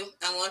love you.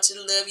 I want you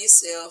to love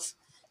yourself.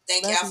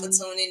 Thank y'all for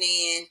tuning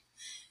in.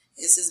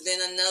 This has been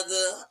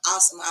another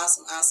awesome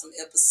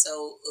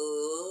episode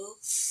of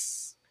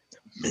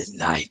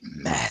Midnight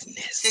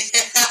Madness.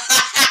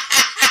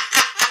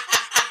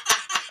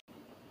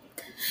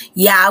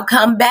 Y'all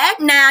come back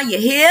now. You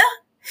hear?